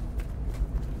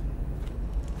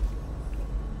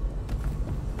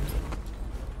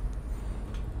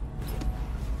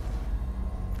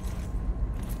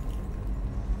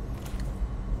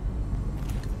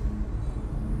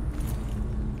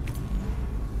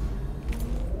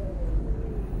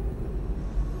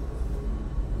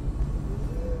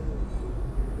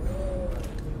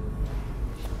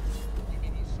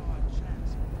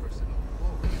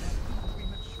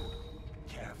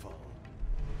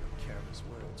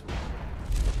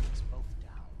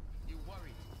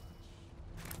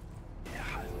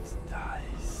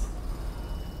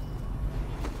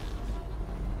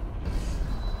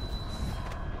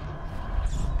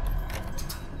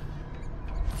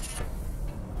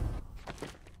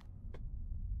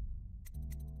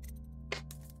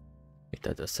 Itt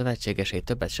a szövetségesei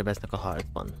többet sebeznek a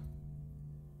harcban.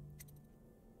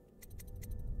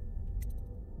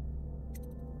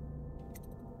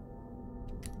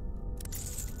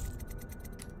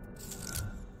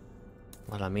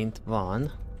 Valamint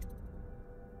van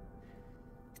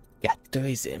 2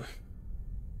 izém.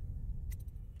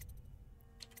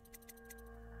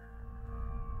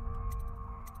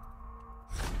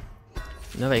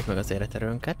 Növeljük meg az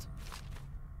életerőnket.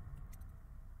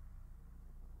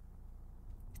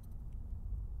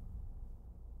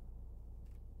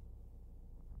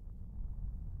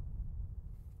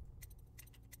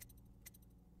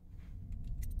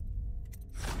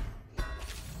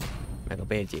 Meg a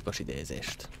bérgyilkos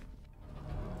idézést.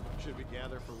 Should we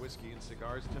gather for whiskey and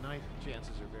cigars tonight?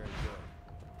 Chances are very good.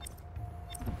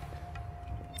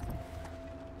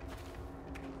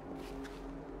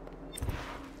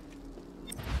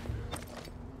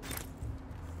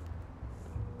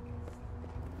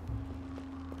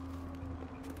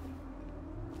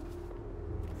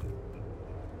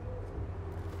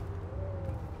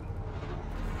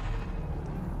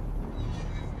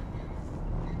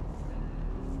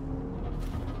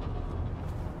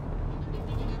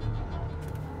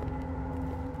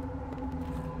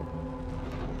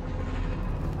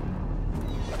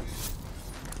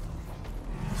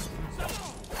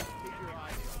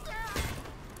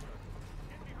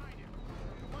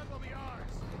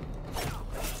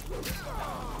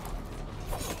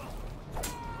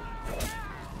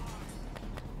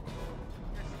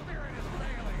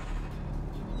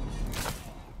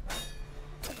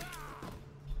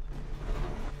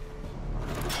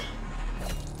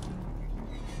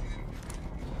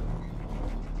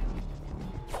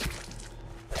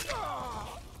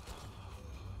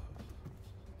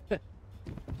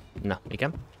 Na,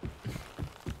 igen.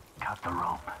 Cut the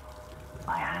rope.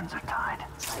 My hands are tied.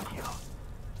 Thank you.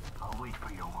 I'll wait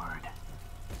for your word.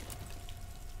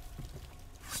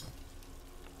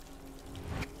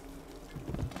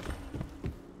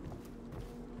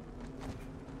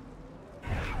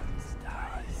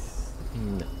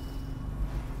 No.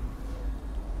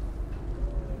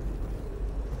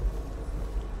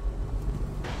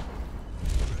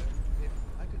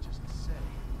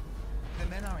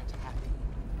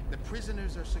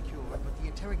 Prisoners are secure, but the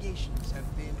interrogations have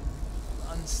been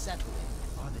unsettling.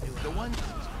 The one.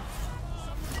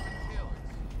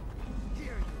 Here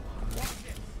you are. Watch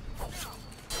it.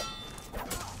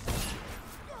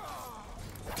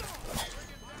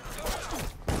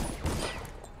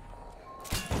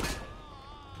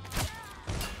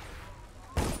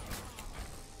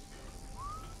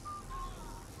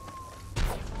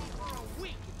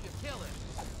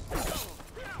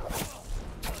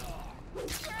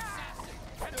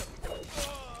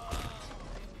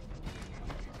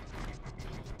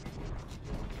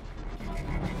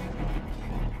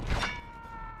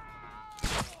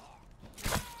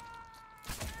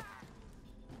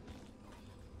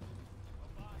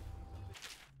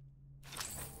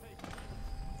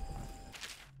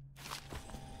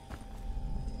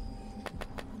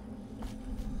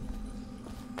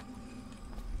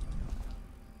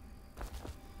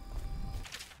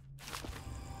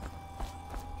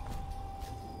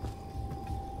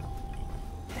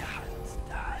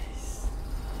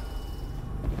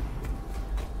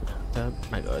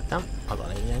 Megöltem, az a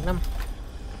lényeg, nem?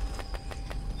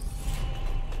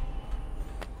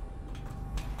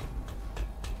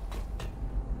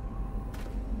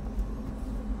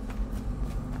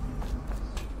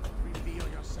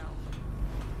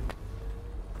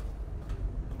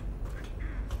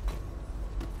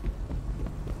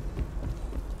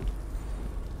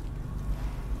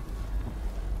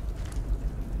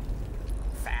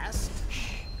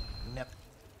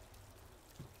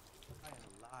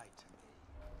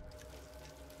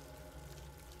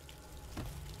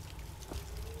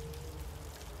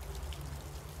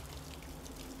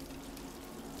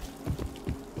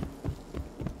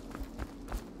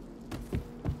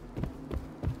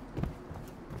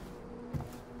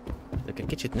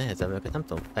 Kicsit nehezebb, őket nem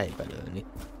tudom fejbe lőni.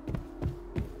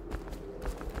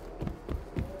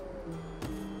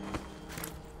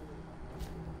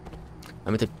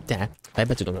 Amit, hogy de,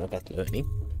 fejbe tudom őket lőni.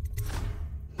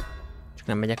 Csak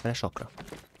nem megyek vele sokra.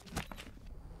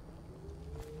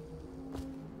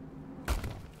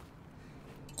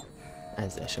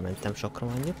 Ezzel sem mentem sokra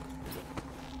mondjuk.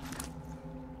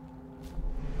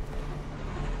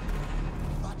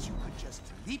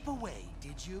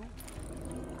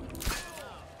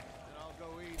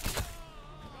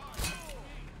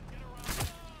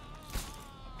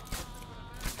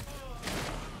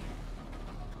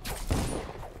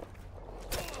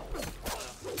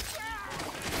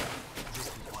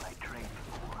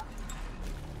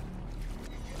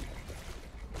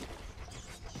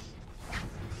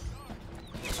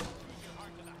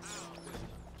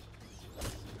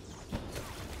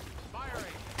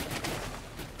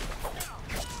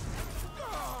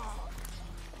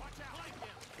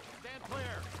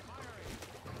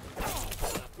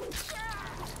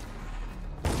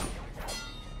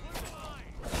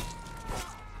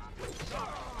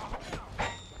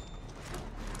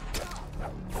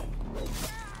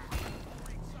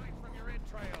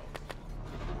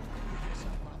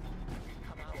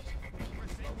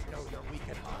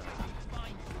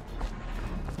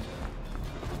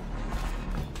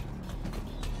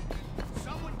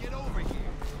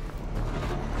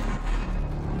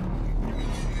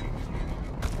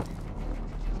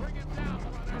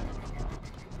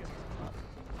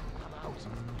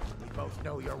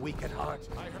 you're weak at heart.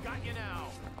 I got you now.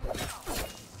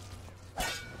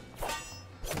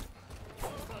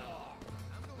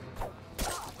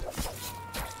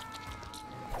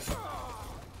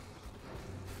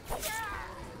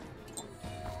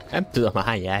 Nem tudom,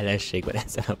 hány ellenség van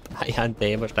ezen a pályán, de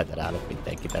én most ledarálok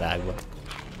mindenkit a rákba.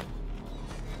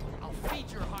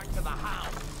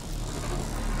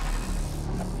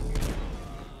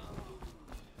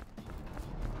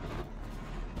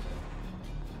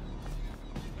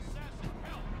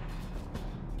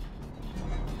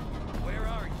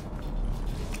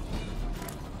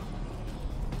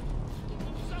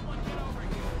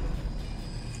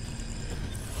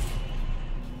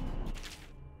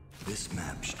 This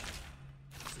map is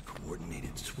a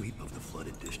coordinated sweep of the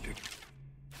flooded district.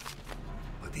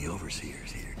 But the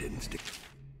overseers here didn't stick to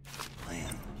the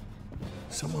plan.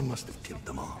 Someone must have tipped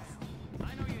them off.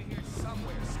 I know you're here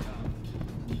somewhere, Scott.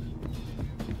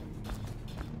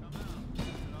 Come out,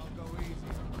 and I'll go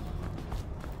easy.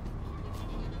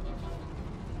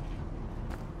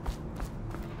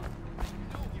 I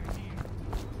know you're here.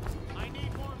 I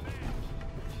need more men.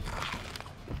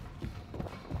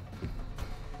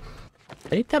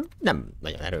 Szerintem nem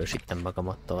nagyon erősítem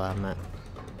magamat tovább, mert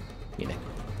minek?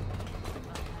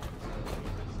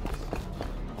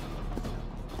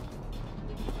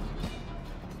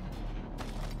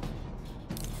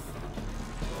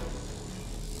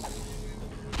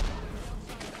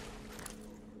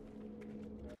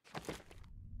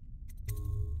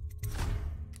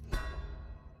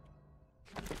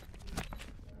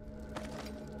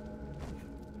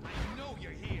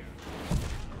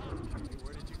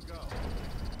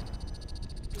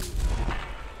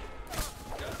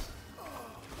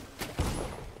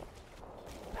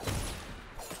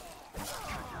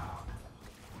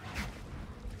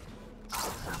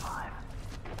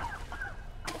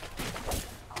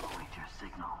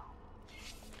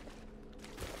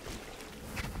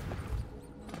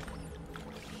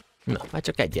 Na, már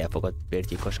csak egy elfogott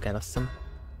bérgyilkos kell, azt hiszem.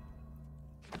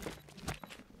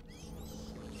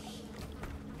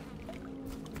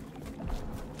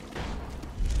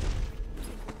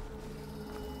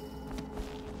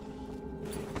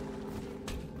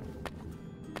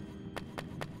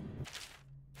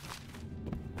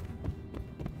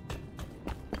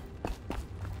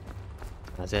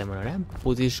 Azért mondom, nem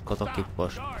puziskodok itt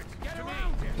most.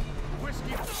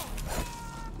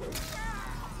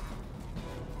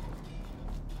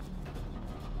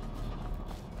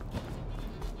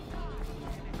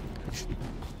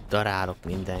 Darálok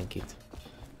mindenkit.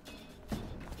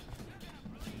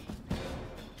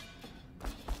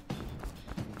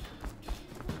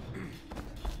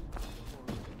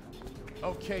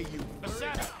 Okay, you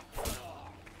assassin.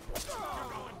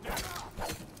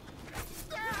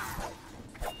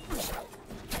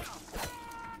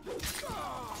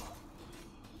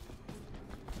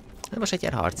 Ez most egy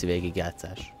ilyen harci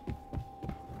végigjátszás.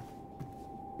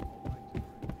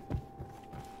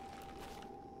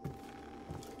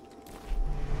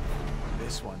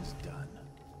 This one's done.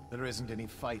 There isn't any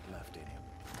fight left in him.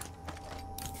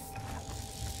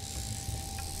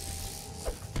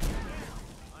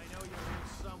 I know you're here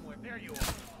somewhere. There you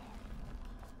are.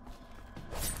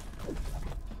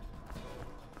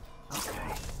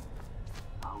 Okay.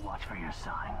 I'll watch for your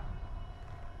sign.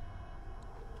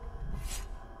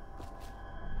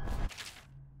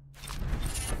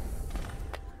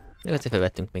 Még azért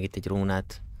felvettünk még itt egy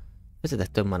rónát.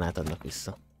 Vezetek több manát adnak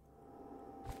vissza.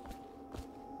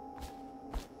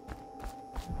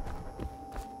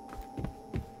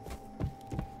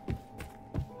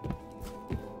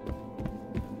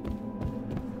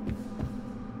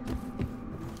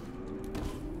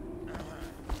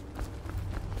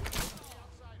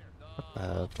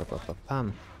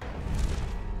 Pam.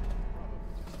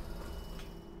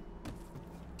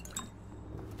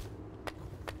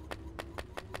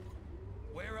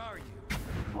 Where are you?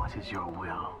 What is your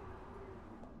will?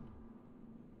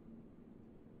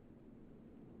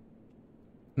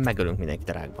 Megölünk mindenkit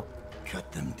a rákba. Cut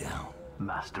them down.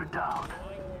 Master down.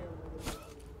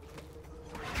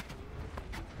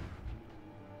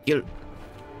 Kill.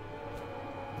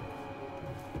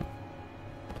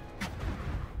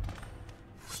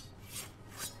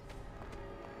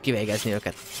 Kivégezni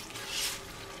őket.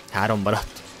 3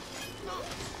 maradt.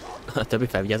 A többi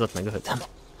felvigyázott, megöltem.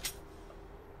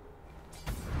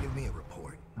 Give me a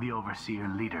report. The Overseer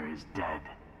leader is dead.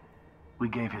 We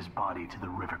gave his body to the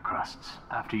river crusts.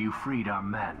 After you freed our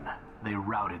men, they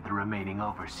routed the remaining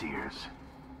Overseers.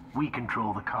 We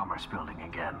control the Commerce Building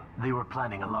again. They were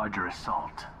planning a larger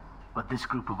assault, but this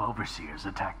group of Overseers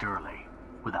attacked early,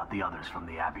 without the others from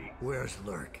the Abbey. Where's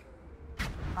Lurk?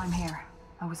 I'm here.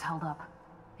 I was held up.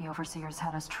 The Overseers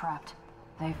had us trapped.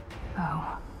 They've...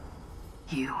 Oh.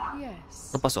 You.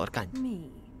 Yes. A boszorkány. Me.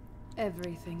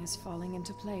 Everything is falling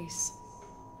into place.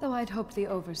 Though I'd hoped the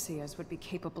Overseers would be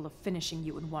capable of finishing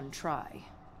you in one try.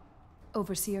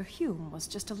 Overseer Hume was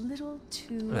just a little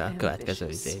too A következő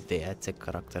ambitious. DLC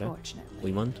karaktere, Fortunately,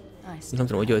 úgymond. I Nem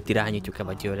tudom, hogy őt irányítjuk-e,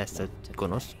 vagy ő lesz a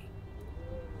gonosz.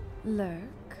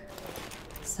 Lurk.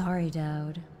 Sorry,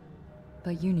 Dowd.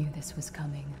 But you knew this was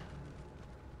coming.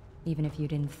 Even if you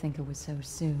didn't think it was so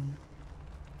soon.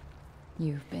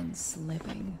 You've been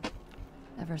slipping.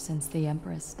 Ever since the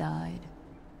Empress died.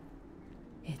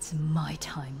 It's my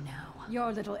time now.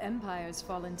 Your little empire's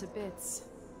fallen to bits.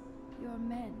 Your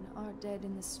men are dead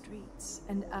in the streets,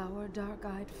 and our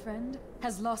dark-eyed friend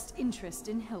has lost interest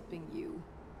in helping you.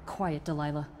 Quiet,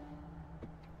 Delilah.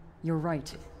 You're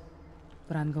right.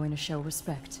 But I'm going to show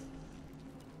respect.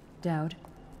 Dowd,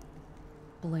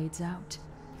 blades out.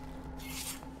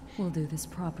 We'll do this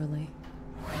properly.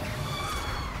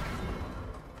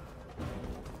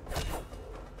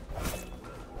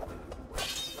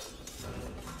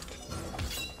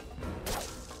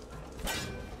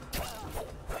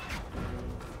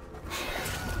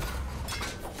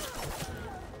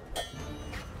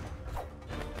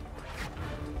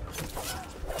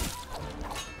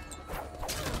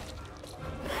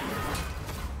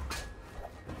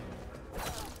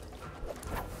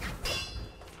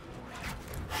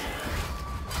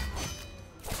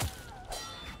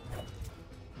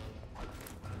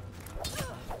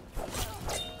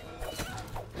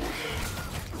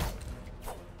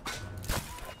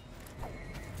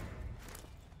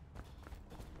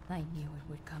 I knew it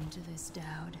would come to this,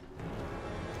 Dowd.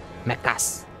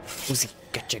 Megász! Uzi,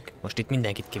 kecseg! Most itt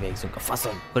mindenkit kivégzünk a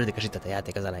faszom! Politikasított a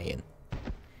játék az elején.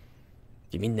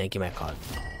 Úgyhogy mindenki meghalt.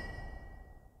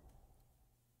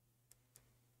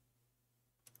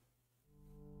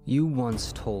 You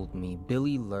once told me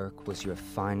Billy Lurk was your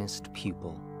finest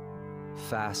pupil.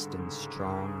 Fast and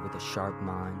strong with a sharp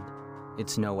mind.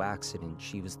 It's no accident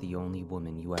she was the only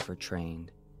woman you ever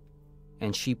trained.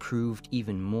 And she proved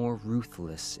even more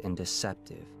ruthless and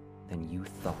deceptive than you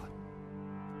thought.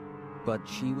 But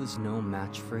she was no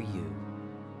match for you.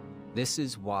 This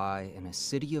is why, in a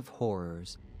city of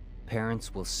horrors,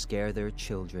 parents will scare their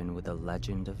children with the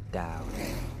legend of Dowd,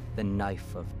 the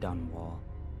knife of Dunwall,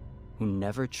 who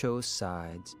never chose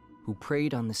sides, who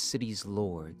preyed on the city's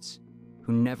lords,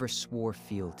 who never swore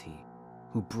fealty,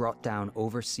 who brought down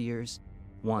overseers,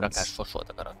 once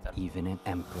even an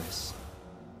empress.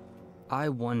 I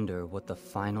wonder what the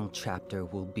final chapter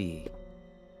will be.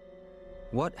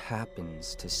 What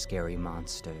happens to scary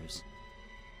monsters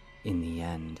in the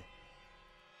end?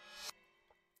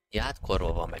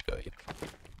 Játkorról van, megöljük.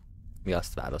 Mi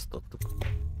azt választottuk.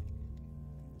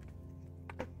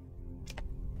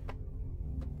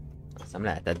 Aztán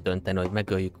lehetett dönteni, hogy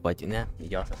megöljük, vagy ne.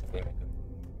 Így azt hiszem, hogy megöljük.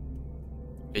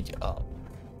 Úgyhogy a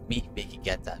mi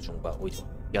végigjátszásunkban úgy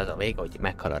az a vége, hogy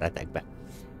meghal a retekbe.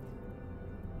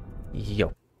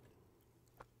 Jó.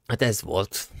 Hát ez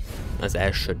volt az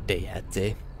első DLC,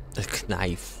 a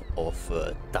Knife of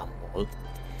Dunwall.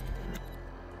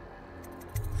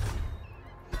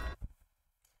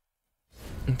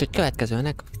 Úgyhogy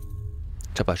következőnek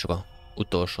csapassuk a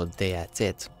utolsó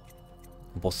DLC-t,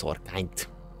 boszorkányt.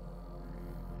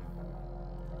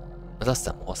 Az azt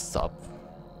hiszem hosszabb.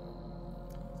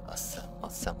 Azt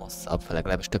hiszem hosszabb,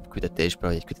 legalábbis több küldetésből,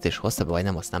 vagy egy küldetés hosszabb, vagy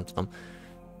nem, azt nem tudom.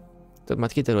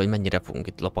 Majd kiderül, hogy mennyire fogunk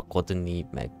itt lopakodni,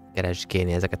 meg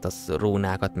keresgélni ezeket a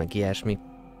rónákat, meg ilyesmi.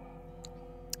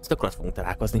 Ezt akkor fogunk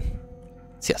találkozni.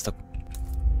 Sziasztok!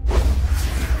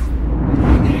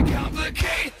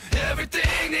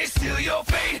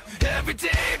 Everything, every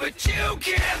day, but you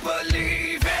can't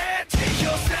believe it. Take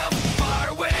yourself